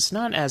relationships. It's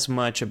not as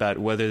much about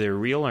whether they're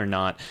real or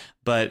not,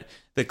 but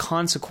the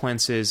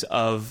consequences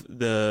of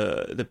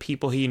the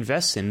people he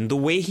invests in, the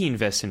way he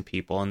invests in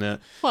people, and the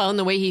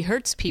way he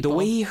hurts people. The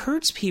way he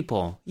hurts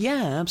people.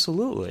 Yeah,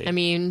 absolutely. I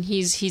mean,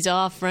 he's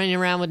off running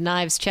around with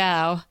Knives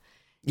Chow.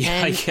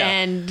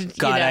 And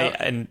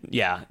God,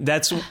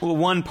 that's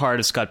one part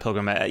of Scott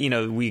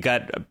Pilgrim. We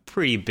got a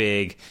pretty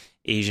big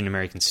Asian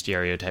American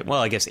stereotype.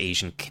 Well, I guess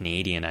Asian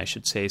Canadian, I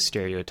should say,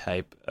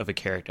 stereotype of a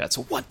character. That's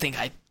one thing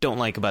I don't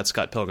like about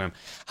Scott Pilgrim.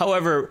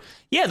 However,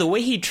 the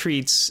way he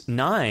treats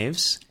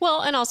Knives. Well,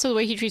 and also the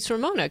way he treats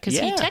Ramona, because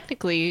he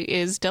technically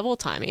is double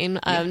timing.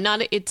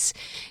 It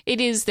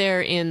is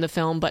there in the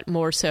film, but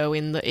more so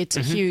it's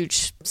a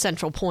huge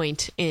central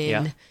point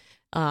in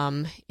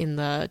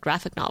the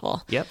graphic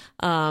novel. Yep.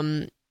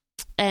 And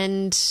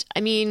I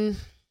mean,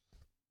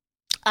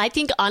 I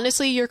think,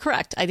 honestly, you're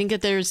correct. I think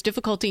that there's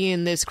difficulty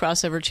in this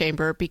crossover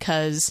chamber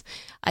because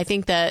I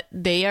think that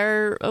they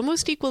are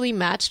almost equally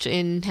matched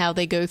in how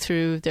they go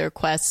through their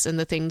quests and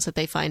the things that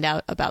they find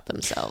out about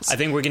themselves. I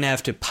think we're going to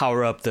have to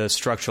power up the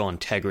structural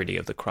integrity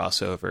of the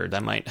crossover.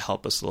 That might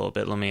help us a little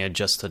bit. Let me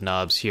adjust the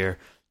knobs here.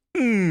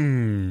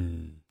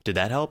 Did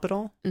that help at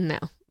all? No.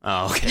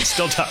 Oh, okay.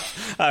 Still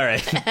tough. All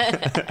right.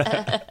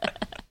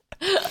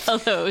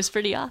 Although it was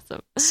pretty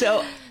awesome.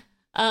 So,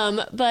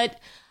 but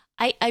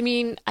I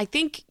mean, I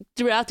think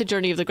throughout the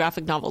journey of the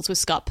graphic novels with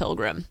Scott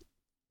Pilgrim,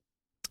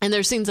 and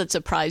there's things that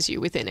surprise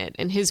you within it,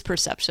 and his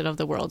perception of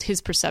the world,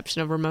 his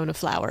perception of Ramona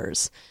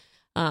Flowers,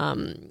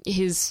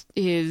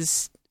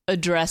 his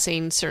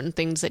addressing certain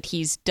things that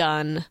he's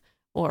done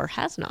or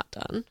has not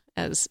done,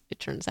 as it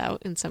turns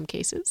out in some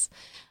cases.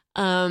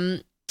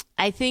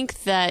 I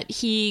think that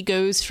he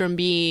goes from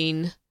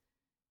being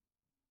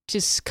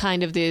just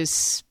kind of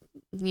this,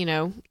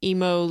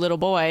 emo little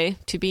boy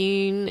to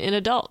being an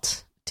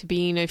adult, to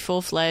being a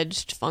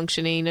full-fledged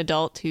functioning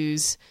adult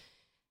who's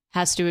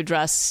has to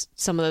address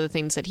some of the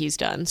things that he's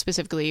done,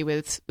 specifically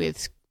with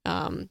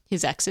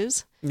his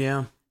exes.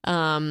 Yeah.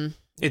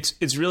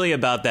 It's really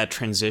about that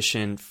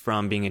transition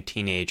from being a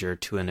teenager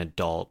to an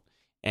adult,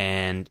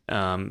 and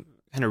kind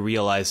of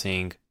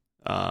realizing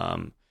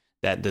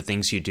that the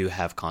things you do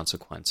have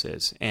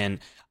consequences. And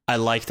I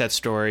like that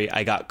story.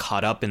 I got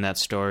caught up in that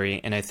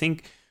story, and I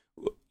think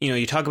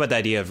you talk about the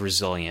idea of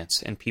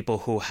resilience, and people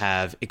who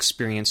have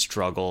experienced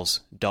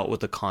struggles, dealt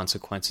with the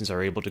consequences,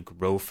 are able to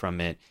grow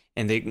from it,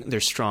 and they're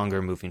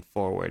stronger moving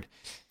forward.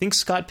 I think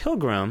Scott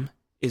Pilgrim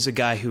is a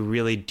guy who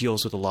really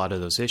deals with a lot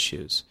of those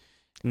issues.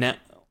 Now,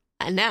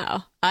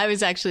 I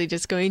was actually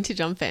just going to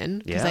jump in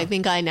because I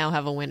think I now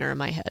have a winner in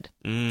my head.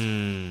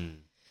 When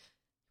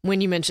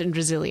you mentioned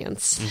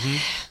resilience.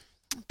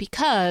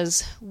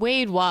 Because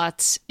Wade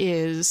Watts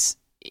is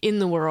in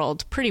the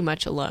world pretty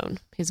much alone.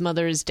 His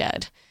mother is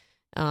dead.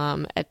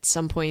 At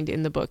some point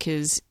in the book,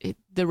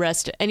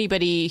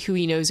 anybody who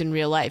he knows in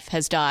real life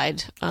has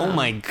died. Oh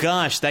my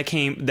gosh,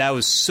 that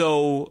was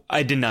so,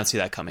 I did not see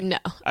that coming. No.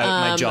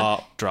 My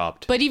jaw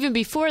dropped. But even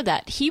before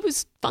that, he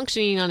was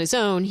functioning on his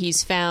own.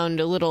 He's found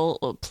a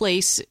little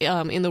place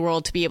in the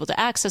world to be able to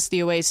access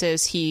the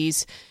Oasis.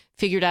 He's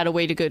figured out a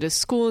way to go to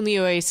school in the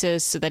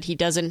Oasis so that he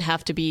doesn't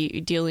have to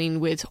be dealing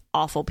with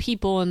awful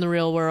people in the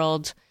real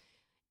world.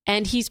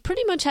 And he's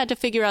pretty much had to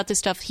figure out this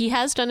stuff. He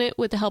has done it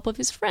with the help of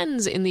his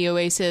friends in the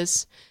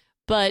Oasis.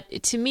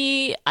 But to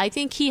me, I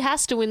think he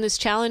has to win this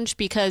challenge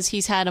because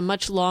he's had a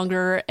much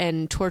longer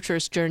and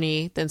torturous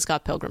journey than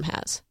Scott Pilgrim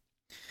has.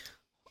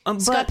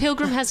 Scott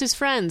Pilgrim has his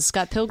friends.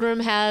 Scott Pilgrim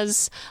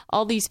has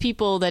all these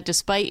people that,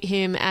 despite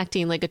him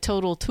acting like a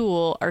total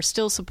tool, are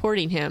still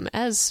supporting him,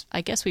 as I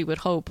guess we would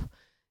hope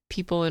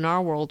people in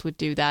our world would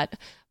do that.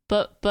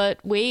 But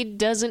Wade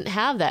doesn't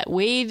have that.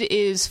 Wade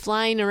is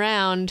flying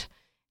around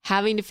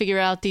having to figure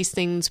out these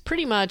things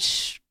pretty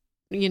much,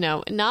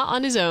 not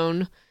on his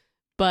own,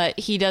 but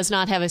he does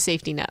not have a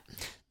safety net.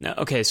 Now,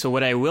 okay, so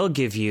what I will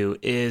give you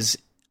is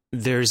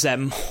there's that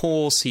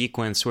whole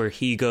sequence where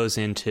he goes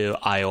into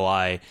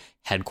IOI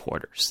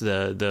headquarters,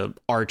 the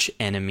arch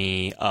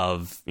enemy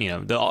of,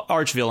 the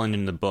arch villain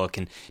in the book,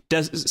 and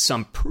does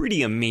some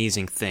pretty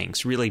amazing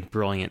things, really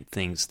brilliant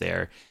things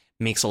there,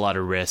 makes a lot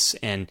of risks.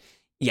 And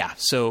yeah,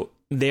 so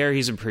there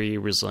he's a pretty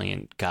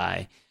resilient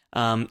guy.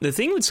 The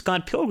thing with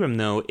Scott Pilgrim,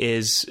 though,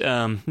 is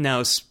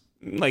now,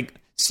 like,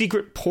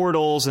 secret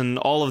portals and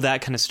all of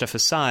that kind of stuff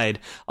aside,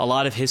 a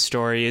lot of his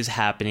story is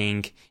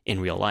happening in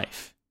real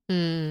life.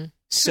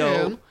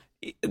 So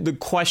the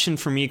question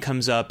for me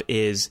comes up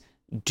is,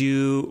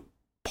 do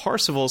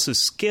Parzival's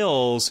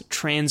skills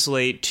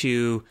translate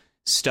to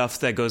stuff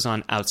that goes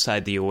on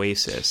outside the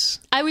Oasis?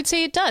 I would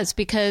say it does,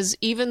 because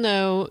even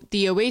though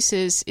the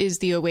Oasis is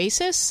the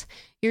Oasis,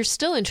 you're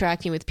still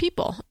interacting with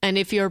people. And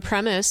if your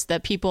premise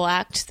that people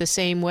act the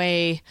same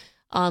way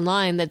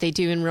online that they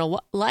do in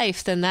real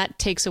life, then that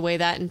takes away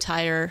that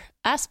entire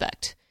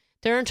aspect.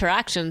 Their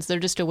interactions, they're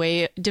just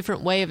a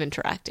different way of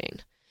interacting.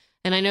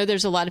 And I know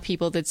there's a lot of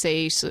people that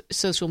say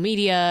social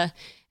media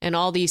and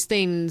all these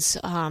things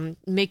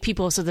make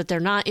people so that they're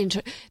not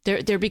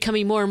they're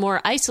becoming more and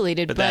more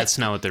isolated. But that's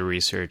not what the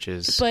research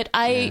is. But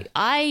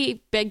I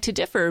beg to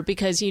differ,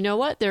 because you know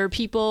what? There are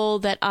people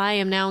that I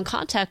am now in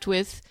contact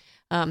with,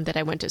 that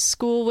I went to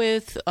school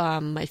with,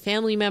 my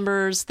family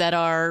members that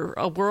are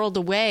a world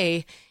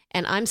away,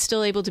 and I'm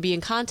still able to be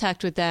in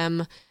contact with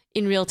them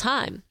in real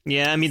time.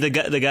 Yeah, I mean, the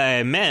guy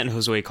I met,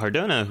 Josue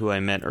Cardona, who I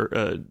met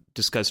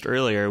discussed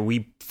earlier,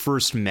 we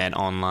first met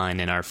online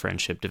and our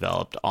friendship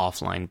developed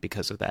offline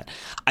because of that.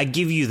 I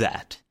give you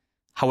that.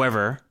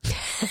 However,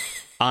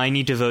 I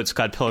need to vote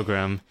Scott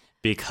Pilgrim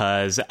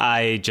because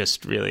I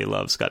just really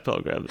love Scott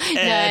Pilgrim. And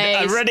nice.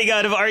 I'm running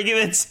out of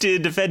arguments to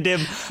defend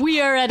him.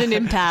 We are at an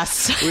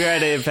impasse. We are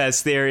at an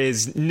impasse. There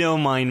is no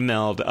mind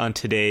meld on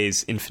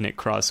today's Infinite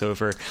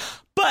crossover.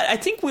 But I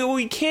think what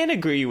we can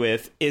agree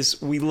with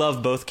is we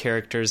love both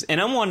characters.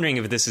 And I'm wondering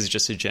if this is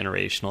just a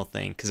generational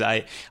thing, because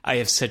I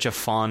have such a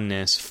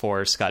fondness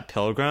for Scott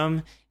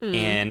Pilgrim.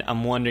 And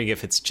I'm wondering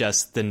if it's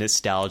just the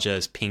nostalgia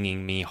is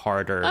pinging me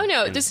harder. Oh,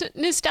 no, this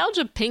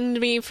nostalgia pinged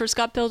me for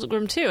Scott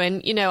Pilgrim, too.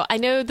 And, I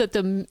know that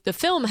the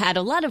film had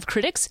a lot of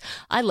critics.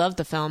 I love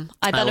the film.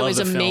 I thought it was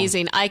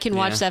amazing. I can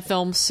watch that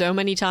film so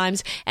many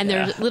times. And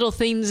there are little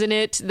things in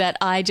it that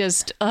I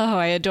just,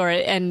 I adore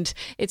it. And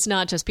it's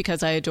not just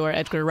because I adore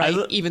Edgar Wright,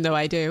 even though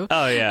I do.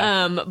 Oh,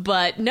 yeah.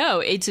 But no,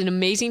 it's an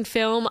amazing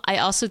film. I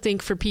also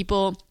think for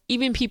people,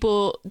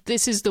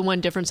 this is the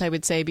one difference I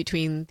would say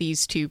between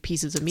these two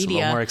pieces of media. It's a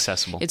little more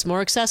accessible. It's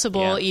more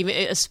accessible,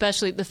 even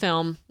especially the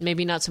film.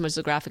 Maybe not so much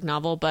the graphic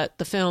novel, but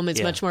the film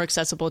is much more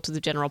accessible to the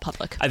general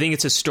public. I think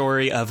it's a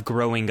story of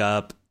growing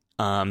up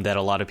that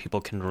a lot of people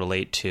can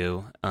relate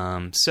to.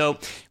 So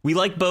we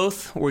like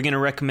both. We're going to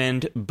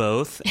recommend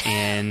both.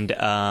 And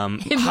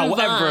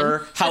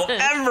however,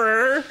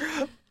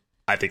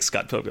 I think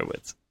Scott Pilgrim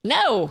wins.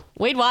 No,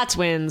 Wade Watts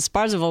wins.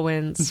 Parzival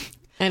wins.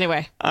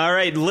 Anyway. All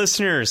right,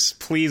 listeners,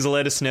 please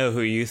let us know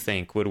who you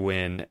think would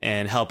win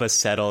and help us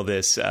settle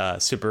this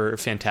super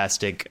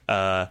fantastic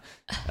impasse.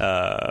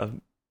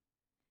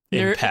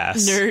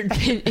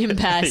 Nerd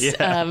impasse.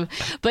 Yeah.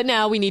 But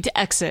now we need to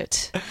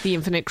exit the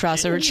infinite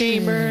crossover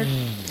chamber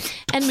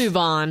and move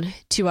on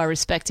to our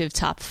respective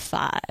top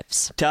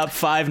fives. Top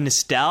 5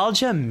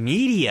 nostalgia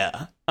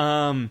media.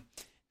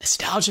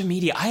 Nostalgia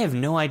media. I have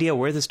no idea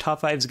where this top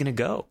 5 is going to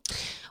go.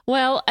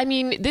 Well, I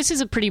mean, this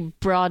is a pretty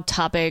broad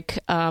topic,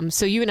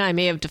 so you and I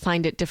may have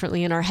defined it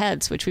differently in our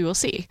heads, which we will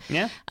see.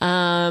 Yeah.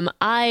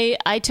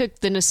 I took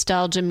the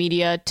nostalgia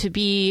media to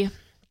be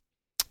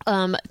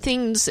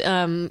things,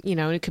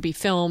 it could be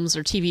films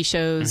or TV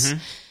shows,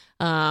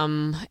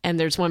 and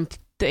there's one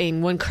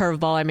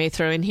curveball I may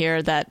throw in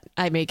here that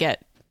I may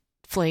get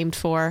flamed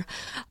for,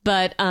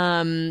 but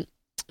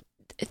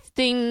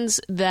things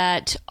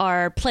that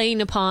are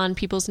playing upon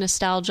people's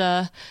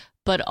nostalgia,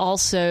 but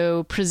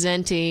also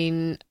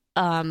presenting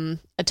a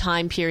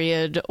time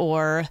period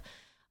or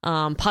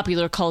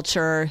popular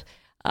culture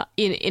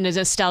in a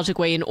nostalgic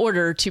way in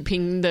order to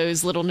ping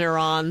those little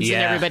neurons in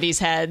everybody's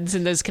heads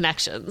and those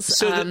connections.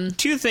 So the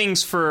two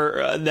things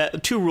for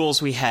two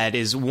rules we had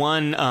is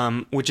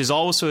one, which is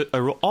also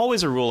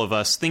always a rule of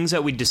us, things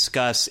that we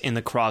discuss in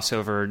the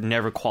crossover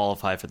never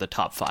qualify for the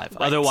top 5.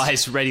 Right.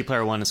 Otherwise, Ready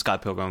Player One and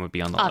Scott Pilgrim would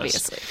be on the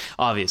list.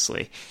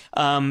 Obviously.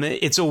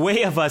 It's a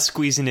way of us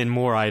squeezing in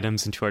more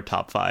items into our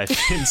top 5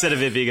 instead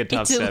of it being a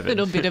top 7. It's a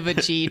little bit of a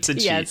cheat. It's a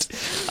cheat. Yes.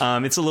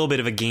 It's a little bit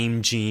of a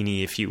game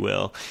genie, if you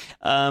will.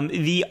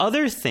 The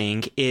other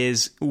thing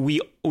is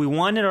we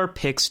wanted our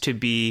picks to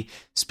be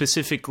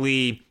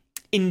specifically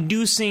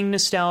inducing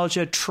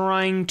nostalgia,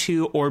 trying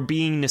to, or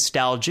being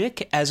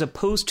nostalgic, as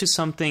opposed to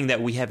something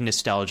that we have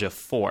nostalgia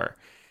for.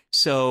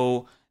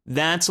 So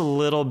that's a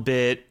little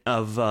bit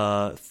of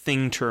a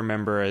thing to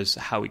remember as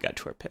how we got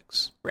to our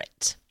picks.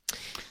 Right.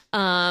 You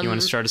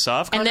want to start us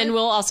off, Conrad? And then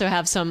we'll also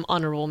have some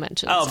honorable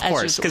mentions. Oh, of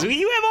course, because you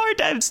have a hard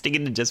time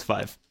sticking to just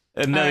 5.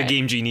 Another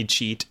Game Genie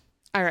cheat.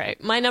 All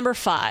right. My number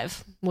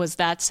 5 was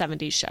That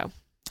 70s Show.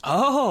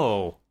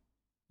 Oh,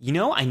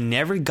 I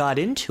never got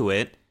into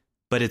it,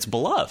 but it's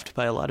beloved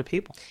by a lot of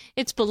people.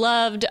 It's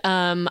beloved.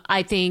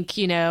 I think,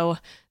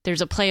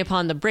 there's a play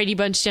upon the Brady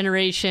Bunch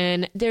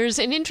generation. There's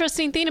an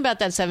interesting thing about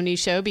That 70s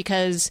Show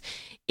because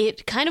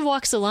it kind of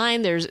walks the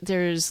line.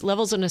 There's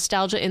levels of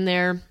nostalgia in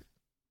there.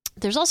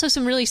 There's also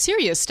some really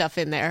serious stuff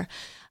in there.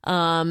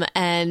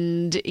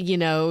 And,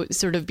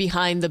 sort of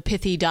behind the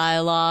pithy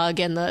dialogue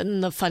and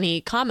the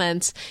funny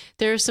comments,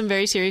 there are some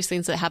very serious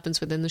things that happens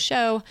within the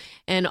show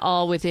and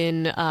all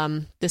within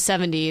the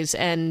 70s.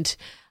 And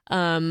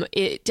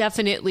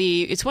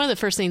it's one of the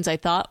first things I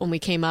thought when we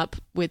came up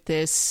with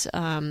this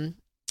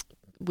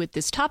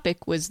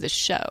topic was this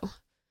show.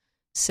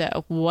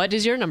 So what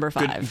is your number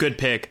 5? Good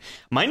pick.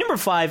 My number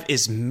 5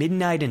 is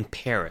Midnight in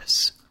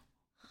Paris.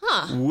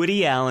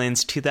 Woody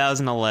Allen's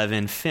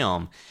 2011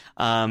 film.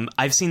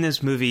 I've seen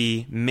this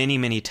movie many,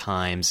 many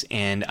times,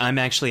 and I'm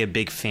actually a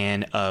big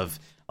fan of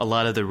a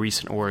lot of the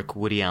recent work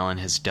Woody Allen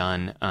has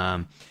done.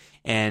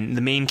 And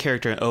the main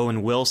character,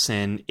 Owen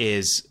Wilson,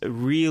 is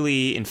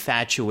really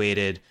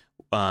infatuated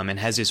and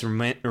has these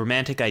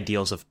romantic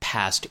ideals of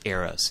past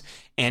eras.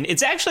 And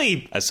it's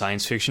actually a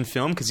science fiction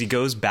film because he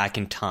goes back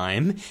in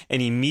time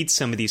and he meets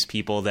some of these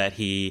people that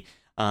he's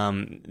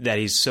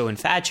so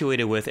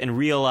infatuated with, and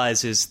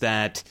realizes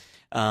that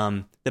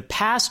the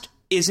past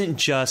isn't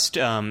just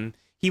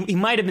he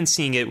might have been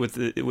seeing it with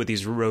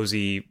this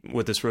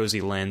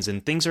rosy lens,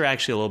 and things are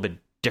actually a little bit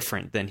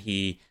different than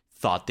he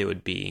thought they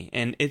would be.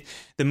 And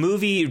the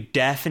movie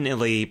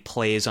definitely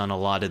plays on a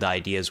lot of the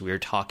ideas we were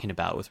talking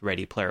about with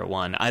Ready Player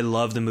One. I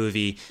love the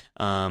movie.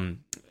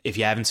 If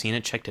you haven't seen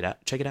it, check it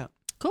out.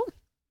 Cool.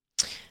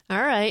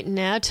 All right,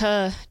 now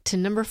to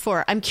number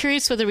 4. I'm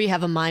curious whether we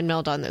have a mind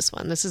meld on this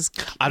one.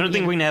 I don't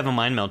think we're going to have a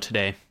mind meld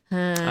today.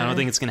 I don't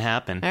think it's going to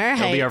happen. All right.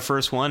 It'll be our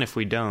first one if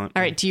we don't.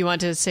 All right, do you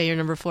want to say your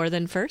number 4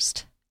 then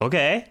first?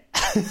 Okay.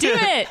 Do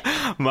it!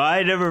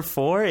 My number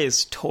 4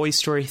 is Toy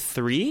Story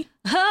 3.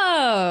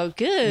 Oh,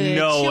 good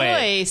no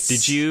choice. Way.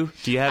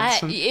 Do you have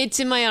some? It's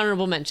in my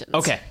honorable mentions.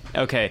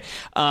 Okay.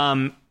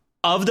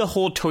 of the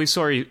whole Toy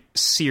Story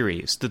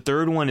series, the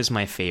third one is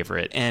my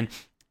favorite. And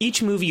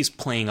each movie is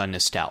playing on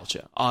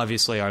nostalgia.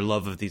 Obviously, our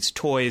love of these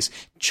toys,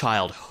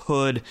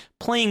 childhood,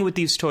 playing with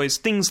these toys,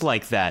 things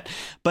like that.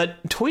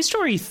 But Toy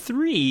Story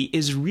 3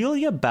 is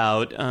really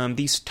about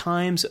these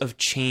times of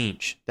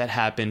change that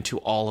happen to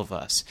all of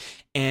us.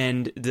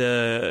 And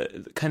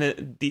the kind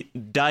of the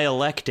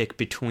dialectic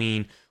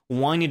between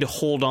wanting to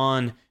hold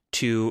on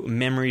to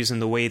memories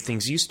and the way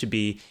things used to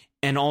be,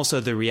 and also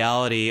the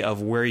reality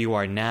of where you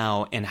are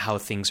now and how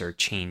things are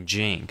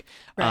changing.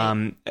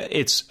 Right.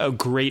 It's a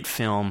great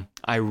film.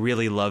 I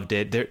really loved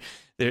it.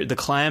 The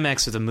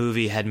climax of the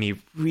movie had me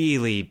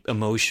really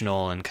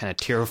emotional and kind of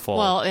tearful.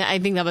 Well, I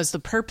think that was the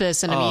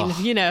purpose. And I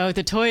mean,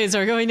 the toys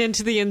are going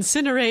into the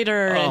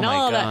incinerator and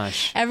all that.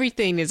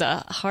 Everything is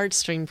a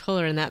heartstring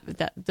puller in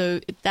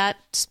that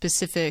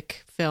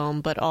specific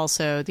film, but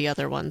also the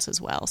other ones as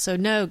well. So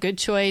no, good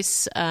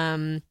choice.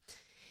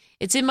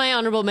 It's in my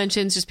honorable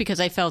mentions just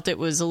because I felt it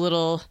was a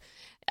little,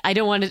 I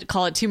don't want to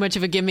call it too much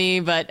of a gimme,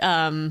 but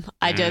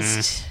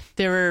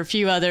there were a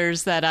few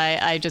others that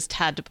I just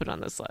had to put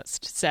on this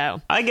list.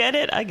 So I get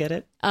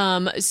it.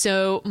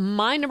 So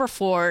my number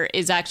 4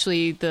 is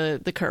actually the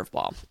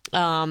curveball.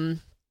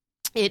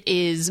 It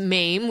is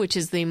MAME, which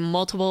is the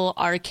Multiple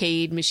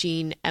Arcade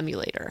Machine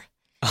Emulator.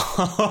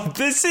 Oh,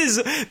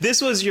 this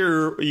was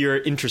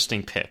your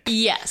interesting pick.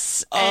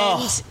 Yes.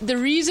 And the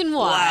reason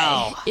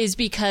why is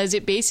because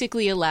it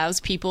basically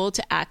allows people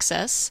to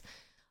access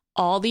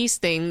all these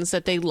things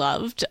that they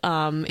loved in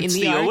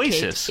the arcade.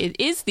 Oasis. It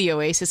is the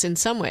Oasis in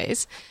some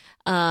ways.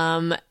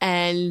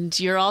 And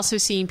you're also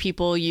seeing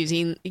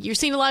you're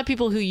seeing a lot of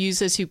people who use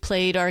this, who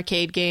played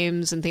arcade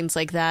games and things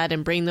like that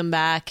and bring them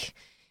back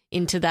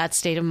into that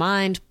state of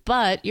mind,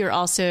 but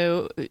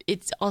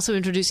it's also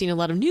introducing a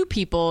lot of new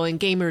people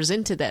and gamers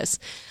into this.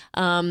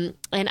 And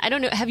I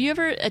don't know, have you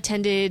ever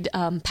attended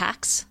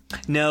PAX?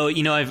 No,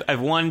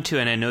 I've wanted to,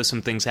 and I know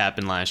some things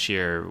happened last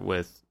year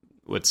with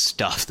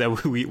stuff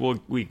that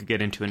we could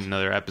get into in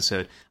another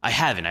episode. I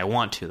haven't. I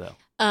want to though.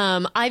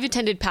 I've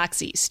attended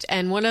PAX East,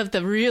 and one of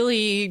the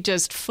really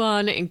just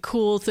fun and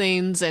cool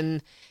things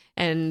and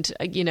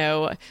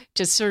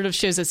just sort of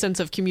shows a sense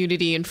of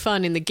community and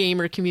fun in the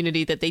gamer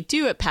community that they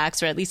do at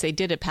PAX, or at least they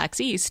did at PAX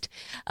East.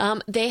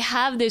 They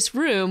have this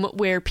room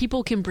where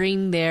people can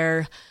bring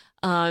their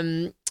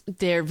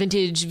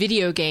vintage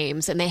video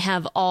games, and they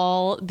have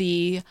all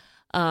the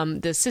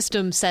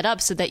system set up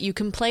so that you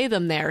can play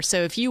them there.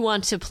 So if you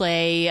want to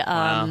play,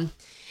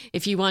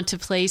 if you want to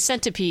play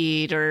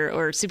Centipede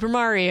or Super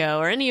Mario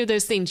or any of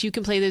those things, you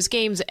can play those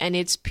games, and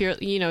it's pure,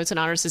 it's an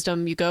honor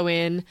system. You go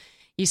in,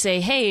 you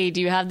say, hey, do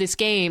you have this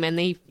game? And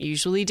they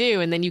usually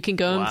do. And then you can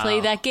go and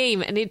play that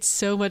game. And it's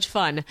so much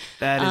fun.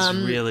 That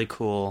is really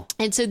cool.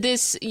 And so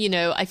this,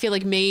 I feel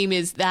like MAME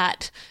is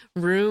that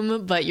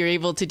room, but you're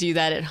able to do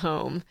that at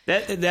home.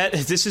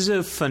 This is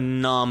a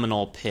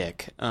phenomenal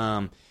pick.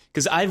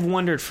 Because I've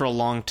wondered for a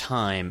long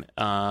time,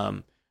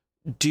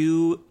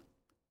 do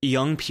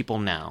young people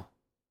now,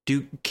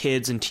 do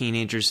kids and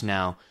teenagers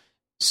now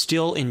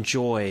still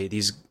enjoy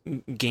these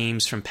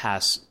games from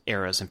past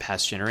eras and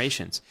past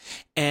generations?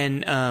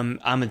 And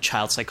I'm a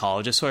child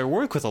psychologist, so I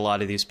work with a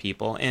lot of these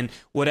people. And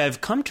what I've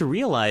come to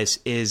realize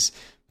is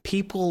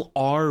people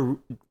are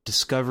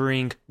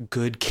discovering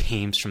good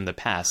games from the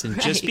past. And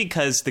just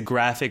because the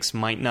graphics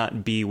might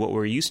not be what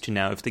we're used to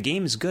now, if the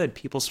game is good,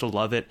 people still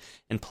love it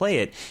and play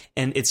it.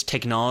 And it's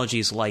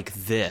technologies like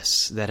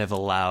this that have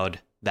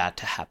allowed that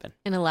to happen.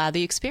 And allow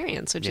the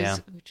experience, which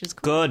is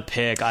cool. Good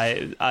pick.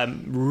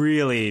 I'm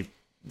really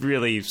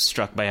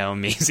struck by how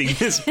amazing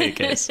this pick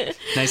is.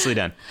 Nicely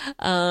done.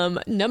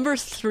 Number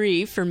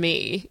 3 for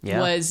me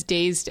was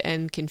Dazed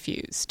and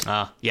Confused.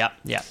 Yeah,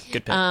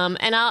 good pick.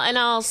 And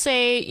I'll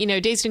say,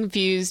 Dazed and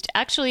Confused.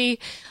 Actually,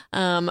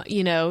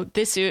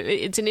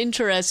 it's an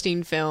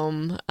interesting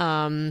film.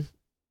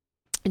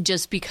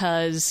 Just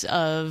because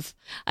of,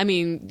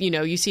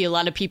 you see a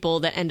lot of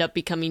people that end up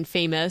becoming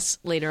famous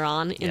later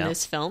on in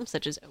this film,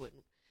 such as,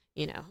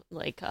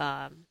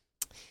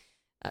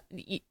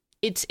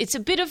 it's a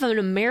bit of an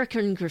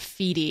American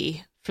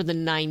Graffiti for the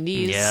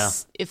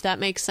 90s, if that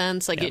makes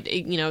sense.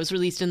 It was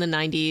released in the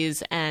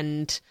 90s,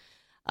 and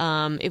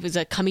it was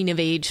a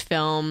coming-of-age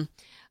film,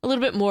 a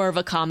little bit more of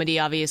a comedy,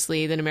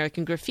 obviously, than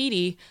American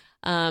Graffiti,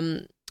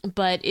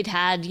 but it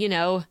had,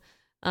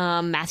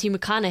 Matthew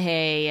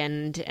McConaughey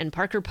and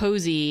Parker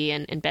Posey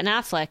and Ben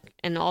Affleck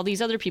and all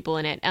these other people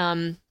in it.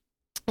 And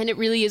it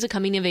really is a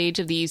coming-of-age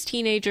of these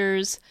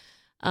teenagers.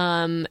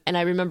 And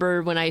I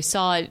remember when I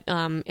saw it,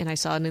 and I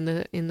saw it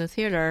in the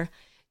theater,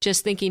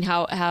 just thinking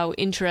how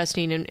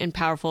interesting and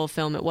powerful a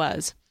film it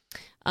was.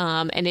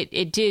 And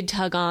it did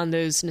tug on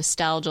those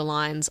nostalgia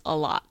lines a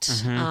lot,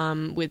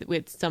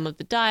 with some of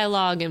the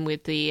dialogue and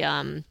with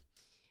the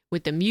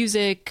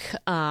music,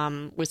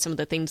 with some of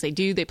the things they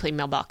do. They play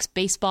mailbox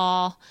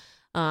baseball.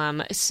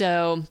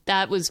 So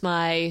that was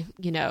my,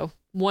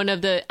 one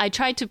of the, I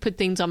tried to put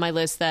things on my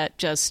list that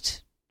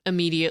just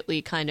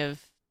immediately kind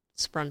of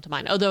sprung to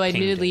mind. Although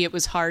admittedly it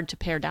was hard to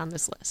pare down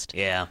this list.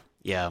 Yeah.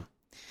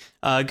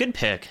 Good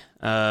pick.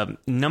 We're on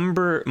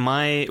number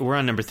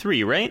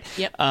 3, right?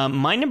 Yep.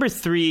 My number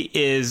 3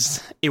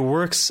 is, it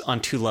works on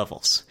 2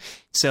 levels.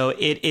 So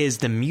it is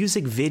the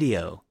music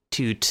video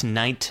to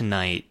Tonight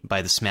Tonight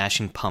by the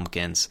Smashing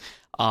Pumpkins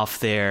off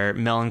their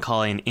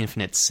Melancholy and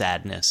Infinite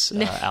Sadness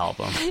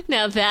album.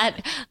 Now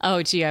that,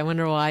 oh gee, I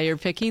wonder why you're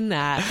picking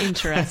that.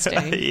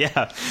 Interesting.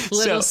 Yeah.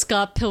 Little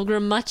Scott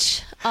Pilgrim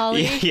much,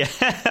 Ollie? Yeah,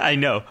 I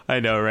know,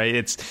 right?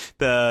 It's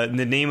the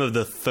name of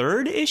the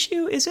 3rd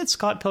issue, is it?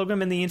 Scott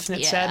Pilgrim and the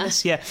Infinite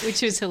Sadness? Yeah.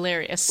 Which was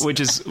hilarious.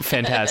 Which is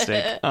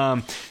fantastic.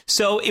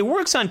 So it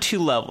works on 2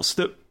 levels.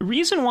 The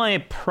reason why I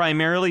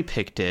primarily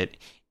picked it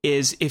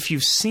is if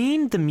you've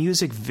seen the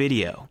music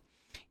video,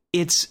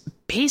 it's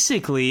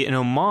basically an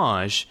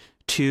homage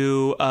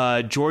to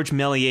George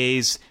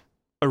Méliès's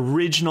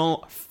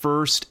original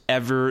first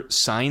ever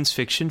science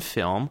fiction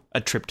film,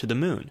 A Trip to the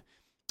Moon.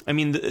 I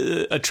mean,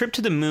 A Trip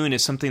to the Moon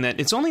is something that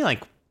it's only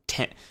like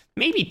 10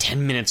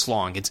 minutes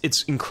long.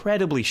 It's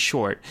incredibly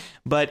short,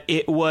 but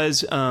it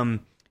was a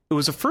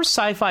first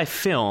sci-fi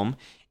film,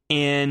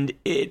 and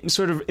it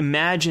sort of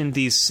imagined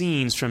these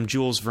scenes from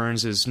Jules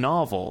Verne's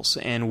novels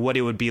and what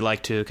it would be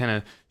like to kind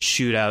of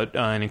shoot out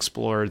and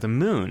explore the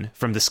moon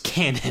from this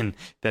cannon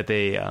that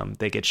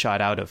they get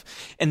shot out of.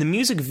 And the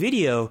music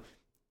video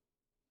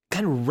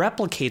kind of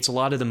replicates a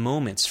lot of the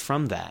moments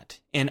from that.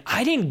 And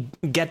I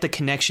didn't get the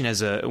connection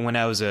when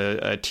I was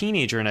a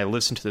teenager and I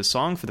listened to the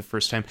song for the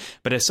first time,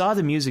 but I saw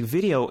the music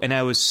video and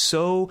I was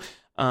so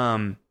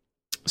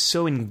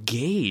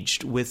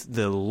engaged with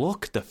the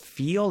look, the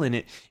feel,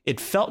 and it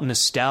felt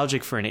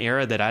nostalgic for an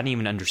era that I didn't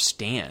even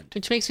understand.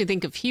 Which makes me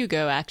think of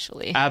Hugo,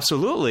 actually.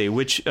 Absolutely,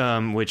 which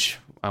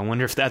I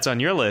wonder if that's on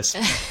your list.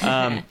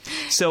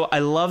 So I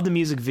love the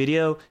music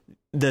video.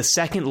 The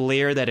second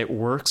layer that it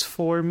works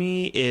for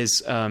me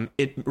is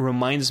it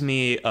reminds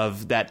me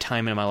of that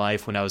time in my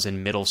life when I was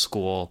in middle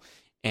school,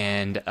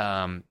 and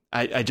I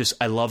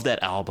love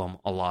that album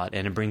a lot,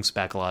 and it brings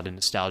back a lot of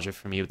nostalgia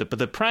for me. But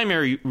the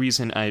primary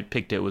reason I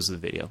picked it was the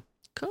video.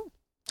 Cool.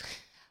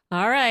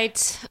 All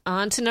right,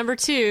 on to number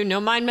 2. No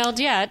mind meld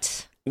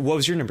yet. What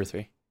was your number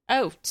 3?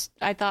 Oh,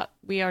 I thought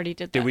we already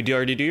did that. Did we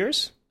already do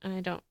yours? I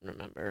don't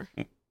remember.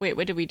 Wait,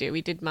 what did we do?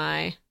 We did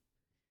my...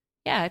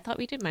 Yeah, I thought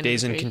we did my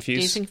Dazed number 3. and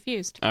Confused? Dazed and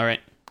Confused. All right,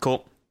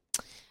 cool.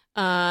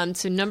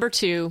 So number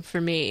 2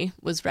 for me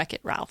was Wreck-It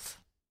Ralph.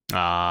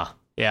 Yeah.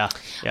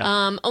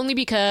 Only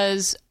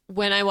because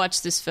when I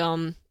watched this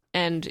film,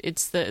 and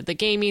it's the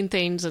gaming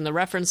things and the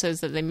references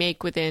that they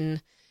make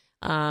within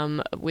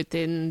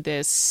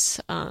this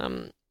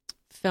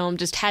film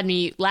just had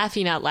me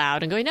laughing out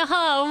loud and going,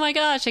 oh my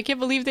gosh, I can't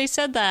believe they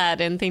said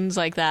that, and things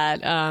like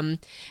that. And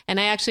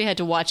I actually had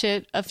to watch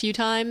it a few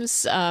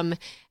times.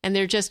 And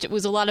it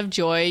was a lot of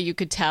joy. You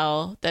could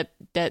tell that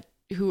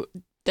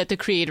the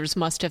creators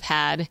must have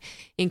had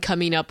in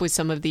coming up with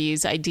some of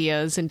these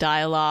ideas and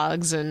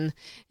dialogues and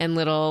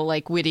little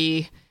like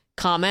witty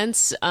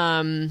comments.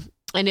 And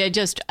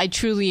I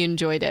truly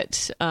enjoyed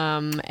it.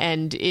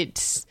 And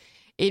it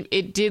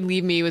did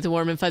leave me with a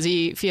warm and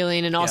fuzzy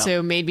feeling, and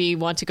also made me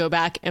want to go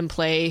back and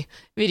play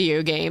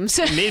video games.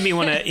 It made me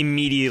want to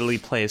immediately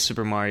play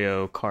Super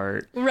Mario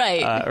Kart.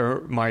 Right.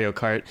 Or Mario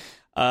Kart.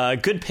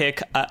 Good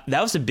pick.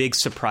 That was a big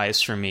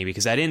surprise for me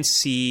because I didn't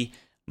see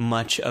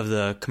much of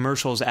the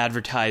commercials,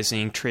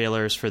 advertising,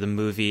 trailers for the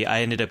movie.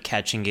 I ended up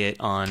catching it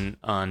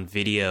on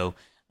video,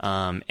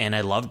 and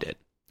I loved it.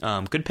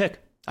 Good pick.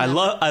 I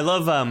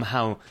love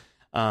how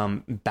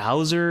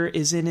Bowser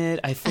is in it,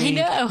 I think.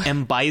 I know.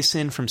 M.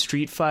 Bison from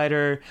Street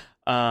Fighter.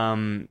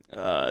 Who's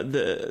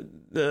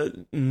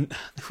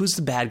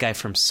the bad guy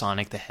from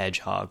Sonic the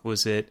Hedgehog?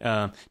 Was it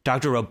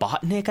Dr.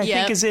 Robotnik? I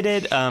think is it.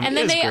 And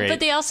then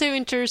they also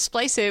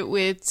intersplice it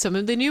with some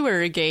of the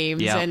newer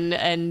games and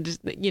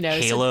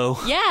Halo.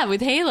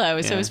 With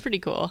Halo. So it's pretty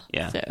cool.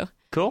 Yeah. So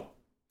cool.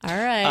 All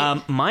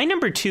right. My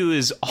number 2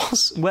 is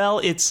also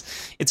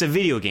it's a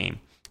video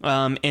game.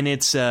 And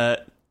it's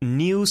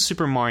New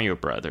Super Mario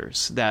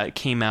Brothers that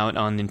came out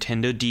on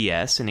Nintendo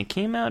DS, and it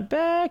came out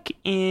back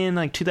in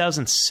like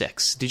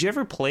 2006. Did you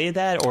ever play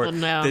that, or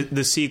no.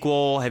 the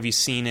sequel? Have you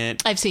seen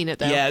it? I've seen it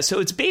though. Yeah, so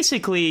it's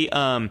basically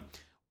done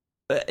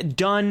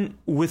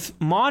with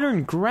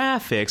modern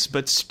graphics,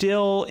 but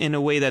still in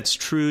a way that's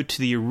true to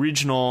the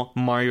original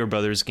Mario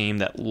Brothers game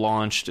that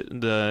launched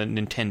the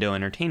Nintendo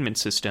Entertainment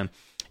System.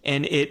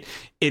 And it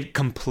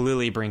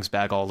completely brings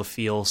back all the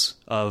feels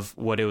of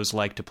what it was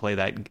like to play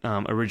that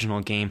original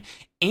game,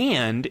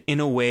 and in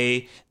a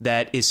way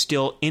that is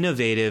still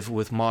innovative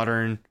with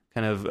modern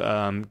kind of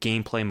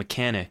gameplay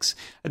mechanics.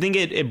 I think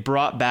it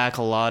brought back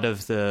a lot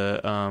of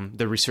the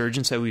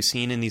resurgence that we've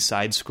seen in these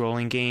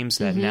side-scrolling games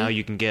that now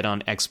you can get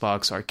on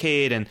Xbox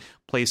Arcade and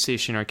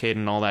PlayStation Arcade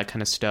and all that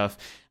kind of stuff.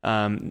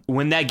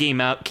 When that game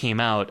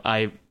came out,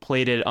 I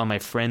played it on my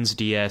friend's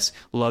DS,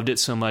 loved it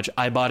so much.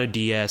 I bought a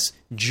DS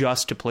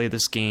just to play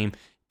this game,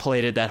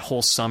 played it that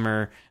whole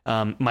summer.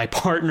 My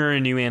partner,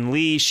 Nguyen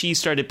Lee, she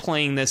started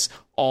playing this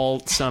all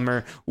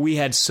summer. We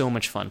had so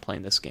much fun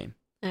playing this game.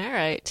 All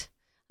right.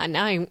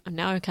 Now I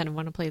kind of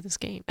want to play this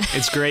game.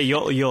 It's great.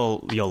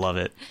 You'll love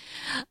it.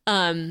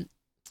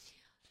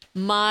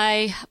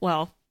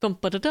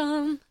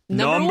 Dum-ba-da-dum.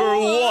 Number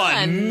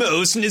one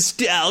most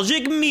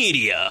nostalgic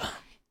media.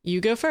 You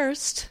go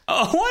first.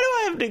 Oh, why do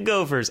I have to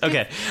go first?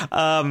 Okay.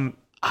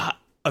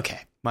 Okay.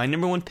 My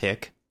number one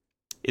pick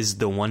is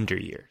The Wonder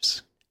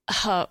Years.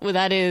 Well,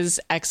 that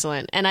is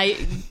excellent. And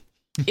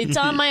it's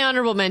on my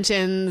honorable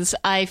mentions.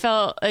 I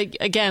felt,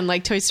 again,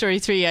 like Toy Story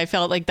 3, I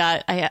felt like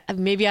that.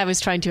 Maybe I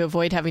was trying to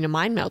avoid having a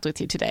mind meld with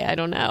you today. I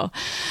don't know.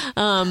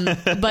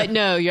 But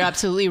no, you're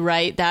absolutely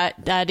right.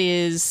 That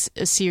is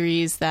a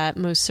series that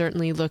most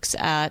certainly looks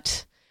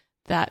at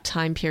that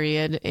time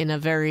period in a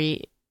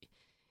very...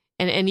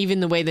 And even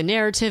the way the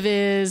narrative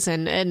is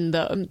and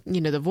the,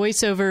 the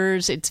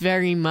voiceovers, it's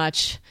very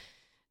much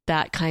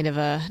that kind of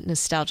a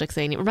nostalgic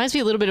thing. It reminds me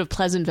a little bit of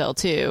Pleasantville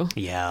too.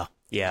 Yeah.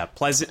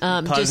 Just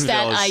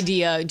that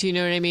idea. Do you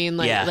know what I mean?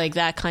 Like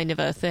that kind of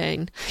a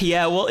thing.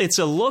 Yeah. Well, it's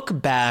a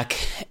look back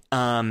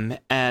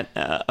at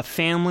a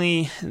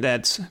family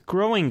that's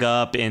growing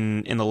up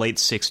in the late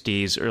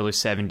 60s, early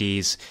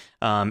 70s.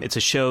 It's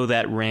a show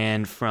that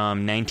ran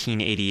from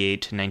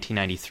 1988 to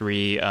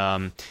 1993.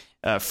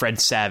 Fred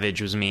Savage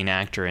was the main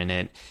actor in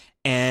it.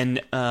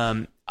 And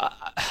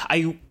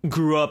I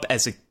grew up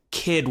as a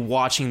kid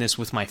watching this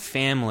with my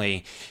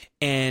family.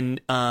 And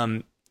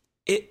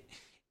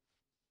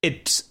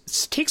it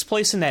takes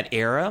place in that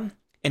era,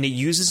 and it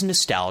uses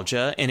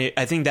nostalgia. And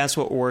I think that's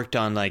what worked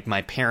on like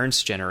my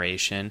parents'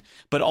 generation.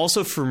 But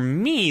also for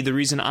me, the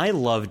reason I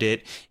loved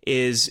it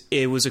is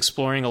it was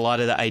exploring a lot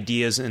of the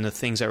ideas and the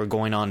things that were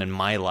going on in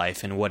my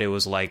life and what it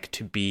was like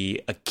to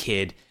be a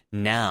kid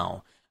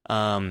now.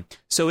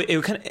 So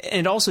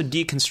it also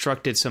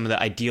deconstructed some of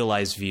the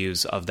idealized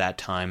views of that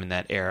time and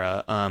that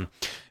era.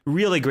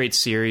 Really great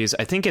series.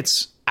 I think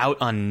it's out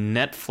on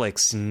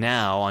Netflix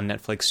now, on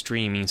Netflix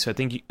streaming. So I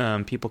think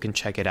people can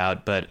check it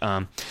out. But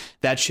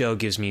that show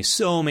gives me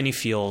so many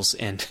feels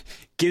and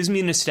gives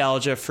me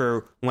nostalgia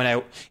for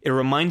it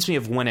reminds me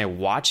of when I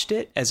watched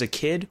it as a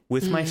kid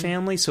with my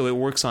family. So it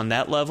works on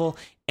that level,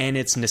 and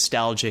it's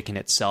nostalgic in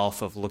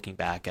itself of looking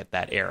back at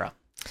that era.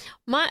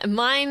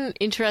 Mine,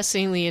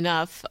 interestingly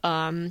enough,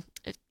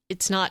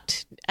 it's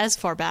not as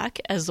far back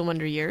as The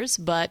Wonder Years,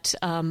 but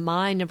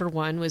my number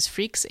one was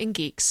Freaks and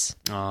Geeks.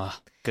 Oh,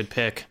 good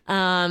pick.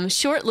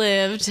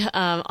 Short-lived,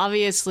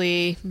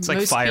 obviously. It's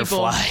like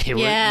Firefly.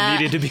 It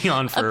needed to be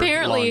on for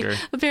longer.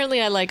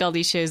 Apparently, I like all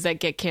these shows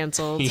that get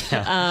canceled.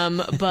 Yeah.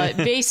 But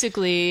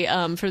basically,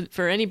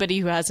 for anybody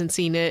who hasn't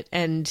seen it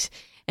and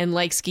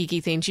likes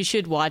geeky things, you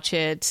should watch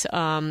it.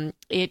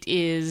 It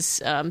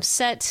is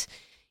set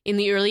in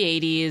the early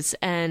 80s,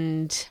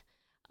 and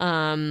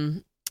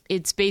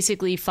it's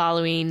basically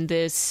following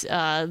this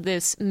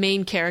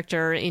main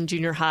character in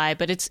junior high,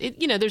 but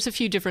there's a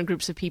few different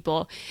groups of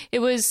people. It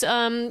was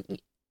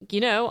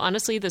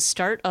honestly the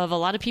start of a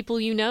lot of people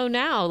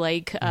now,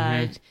 like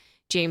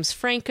James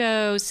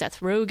Franco, Seth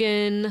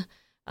Rogen,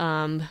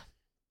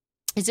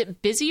 is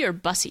it Busy or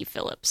Bussy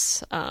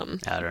Phillips? I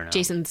don't know.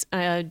 Jason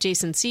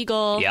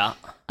Segel,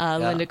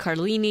 Linda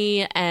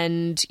Cardellini,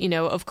 and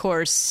of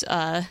course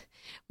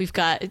we've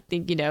got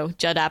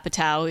Judd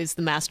Apatow is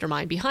the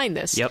mastermind behind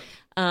this. Yep.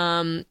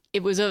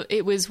 It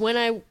was when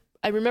I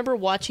remember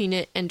watching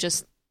it and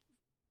just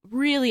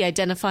really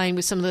identifying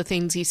with some of the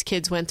things these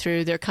kids went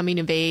through. They're coming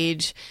of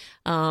age.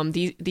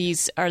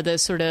 These are the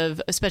sort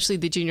of, especially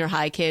the junior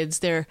high kids.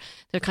 They're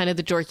kind of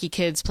the dorky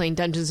kids playing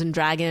Dungeons and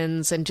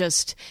Dragons, and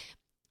just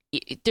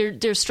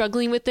they're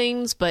struggling with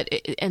things,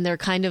 and they're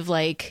kind of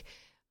like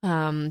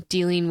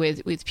dealing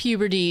with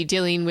puberty,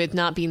 dealing with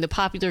not being the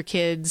popular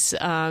kids,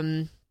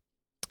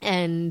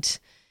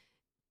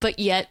 but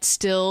yet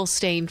still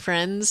staying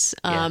friends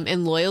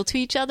and loyal to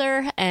each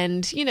other.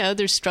 And,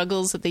 there's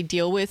struggles that they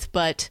deal with.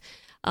 But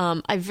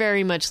I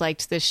very much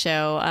liked this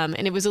show.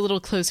 And it was a little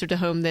closer to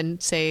home than,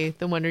 say,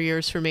 The Wonder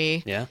Years for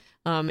me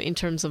in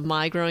terms of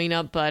my growing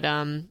up. But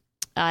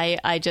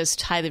I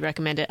just highly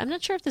recommend it. I'm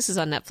not sure if this is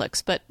on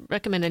Netflix, but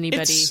recommend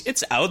anybody.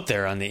 It's out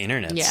there on the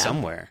internet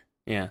somewhere.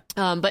 Yeah.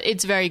 But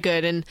it's very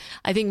good. And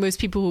I think most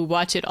people who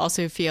watch it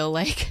also feel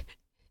like,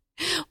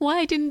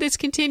 why didn't this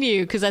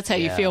continue? Because that's how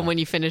you feel when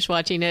you finish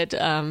watching it.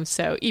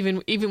 So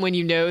even when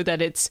you know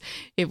that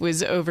it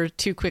was over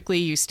too quickly,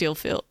 you still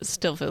feel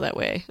that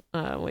way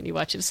when you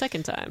watch it a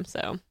second time.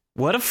 So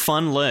what a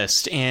fun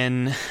list.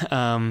 And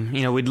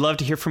we'd love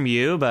to hear from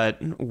you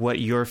about what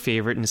your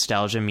favorite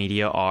nostalgia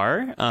media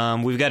are.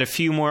 We've got a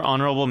few more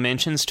honorable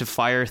mentions to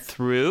fire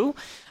through.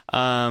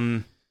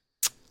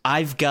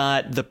 I've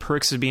got The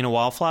Perks of Being a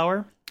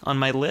Wallflower on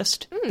my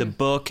list, the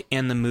book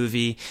and the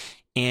movie.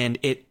 And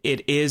it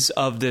is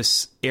of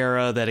this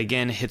era that,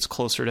 again, hits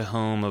closer to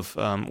home of,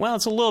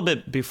 it's a little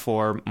bit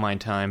before my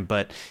time,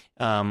 but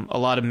a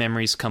lot of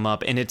memories come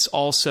up. And it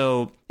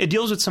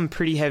deals with some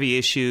pretty heavy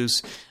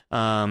issues,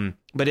 but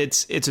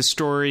it's a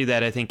story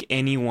that I think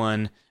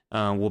anyone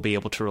will be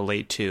able to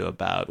relate to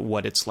about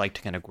what it's like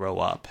to kind of grow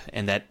up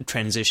and that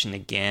transition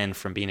again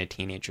from being a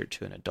teenager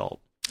to an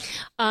adult.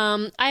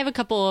 I have a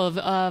couple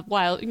of,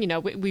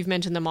 we've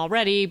mentioned them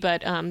already, but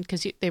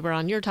because they were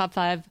on your top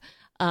 5.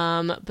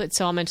 But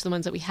so I'll mention the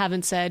ones that we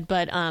haven't said,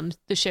 but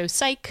the show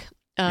Psych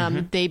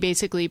They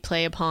basically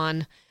play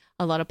upon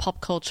a lot of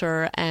pop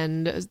culture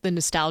and the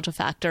nostalgia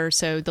factor.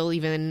 So they'll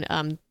even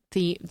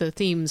the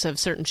themes of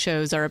certain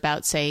shows are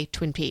about, say,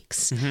 Twin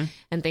Peaks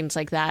and things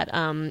like that.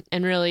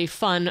 And really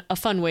a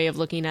fun way of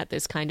looking at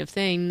this kind of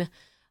thing.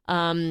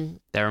 That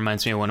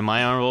reminds me of one of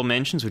my honorable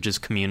mentions, which is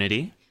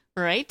Community.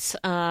 Right.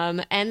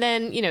 And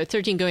then,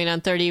 13 Going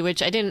on 30,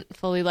 which I didn't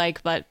fully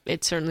like, but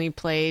it certainly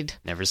played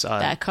Never saw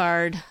that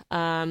card.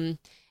 And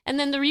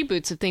then the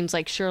reboots of things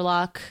like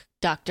Sherlock,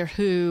 Doctor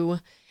Who,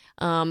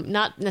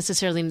 not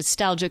necessarily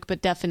nostalgic,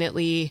 but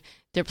definitely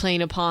they're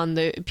playing upon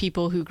the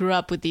people who grew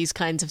up with these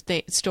kinds of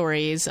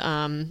stories.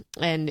 And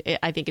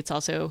I think it's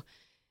also,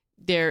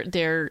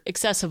 they're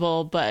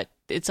accessible, but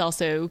it's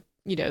also,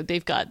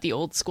 they've got the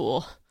old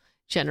school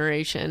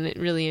generation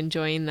really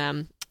enjoying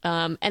them.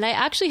 And I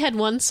actually had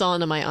one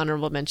song on my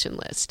honorable mention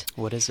list.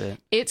 What is it?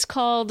 It's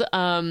called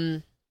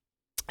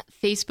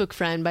Facebook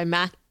Friend by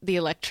Matt the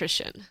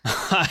Electrician.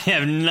 I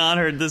have not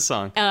heard this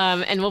song.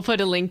 And we'll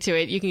put a link to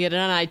it. You can get it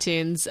on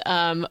iTunes.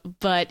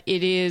 But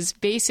it is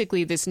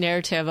basically this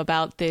narrative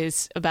about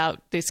this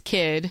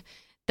kid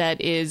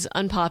that is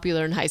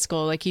unpopular in high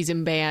school. Like, he's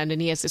in band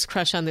and he has this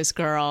crush on this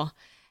girl.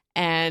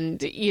 And,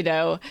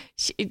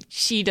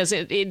 she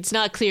doesn't, it's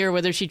not clear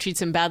whether she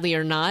treats him badly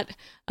or not.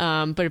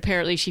 But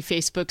apparently she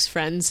Facebook's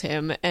friends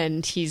him,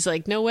 and he's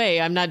like, no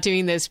way, I'm not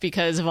doing this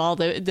because of all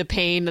the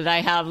pain that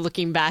I have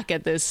looking back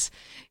at this,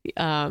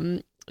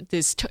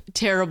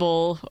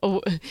 terrible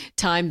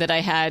time that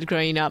I had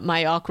growing up,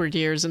 my awkward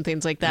years and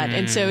things like that.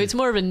 And so it's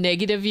more of a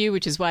negative view,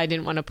 which is why I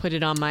didn't want to put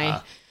it on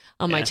my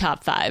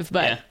top 5,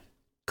 but. Yeah.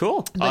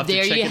 Cool. But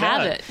there you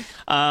have it.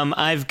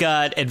 I've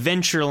got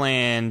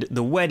Adventureland,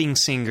 The Wedding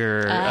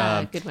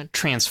Singer, good one.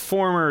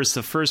 Transformers,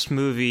 the first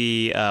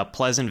movie,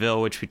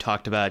 Pleasantville, which we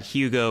talked about,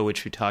 Hugo,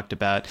 which we talked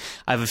about.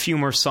 I have a few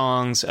more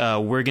songs.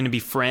 We're Gonna Be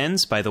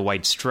Friends by The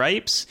White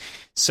Stripes,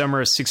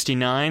 Summer of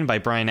 '69 by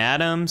Bryan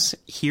Adams,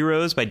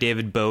 Heroes by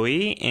David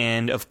Bowie,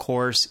 and of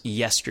course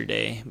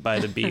Yesterday by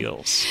the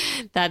Beatles.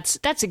 That's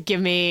a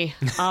gimme,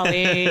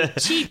 Ollie.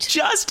 Cheat.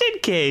 Just in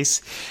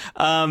case.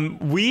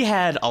 We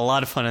had a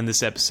lot of fun on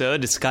this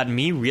episode. It's gotten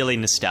me really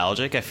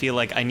nostalgic. I feel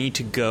like I need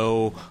to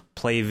go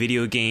play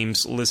video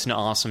games, listen to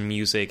awesome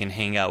music, and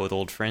hang out with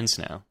old friends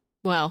now.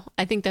 Well,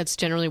 I think that's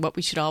generally what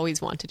we should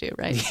always want to do,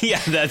 right? Yeah,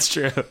 that's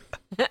true.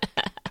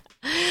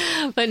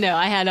 But no,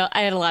 I had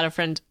a lot of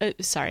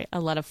a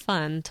lot of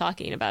fun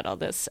talking about all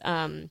this.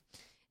 And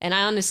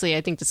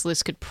I think this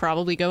list could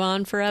probably go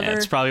on forever. Yeah,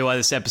 it's probably why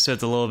this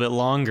episode's a little bit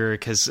longer,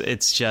 because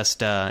it's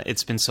just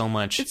it's been so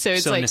much,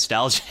 so like,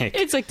 nostalgic.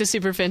 It's like the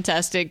Super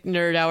Fantastic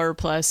Nerd Hour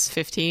plus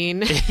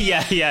 15.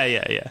 Yeah.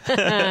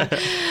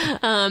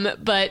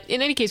 But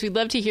in any case, we'd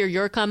love to hear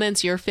your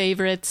comments, your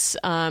favorites.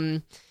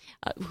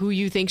 Who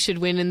you think should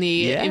win in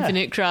the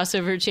Infinite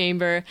Crossover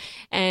Chamber.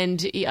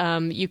 And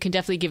you can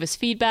definitely give us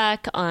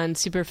feedback on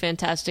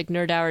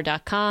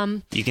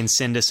superfantasticnerdhour.com. You can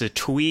send us a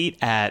tweet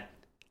at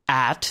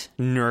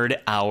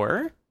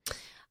nerdhour.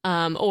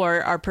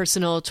 Or our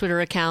personal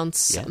Twitter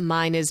accounts. Yeah.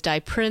 Mine is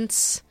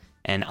DiePrince.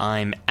 And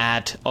I'm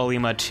at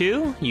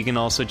Olima2. You can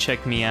also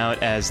check me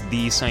out as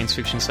the science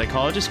fiction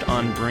psychologist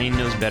on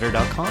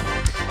brainknowsbetter.com.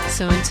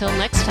 So until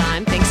next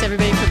time, thanks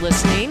everybody for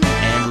listening.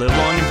 And live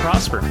long and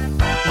prosper.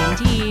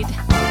 Indeed.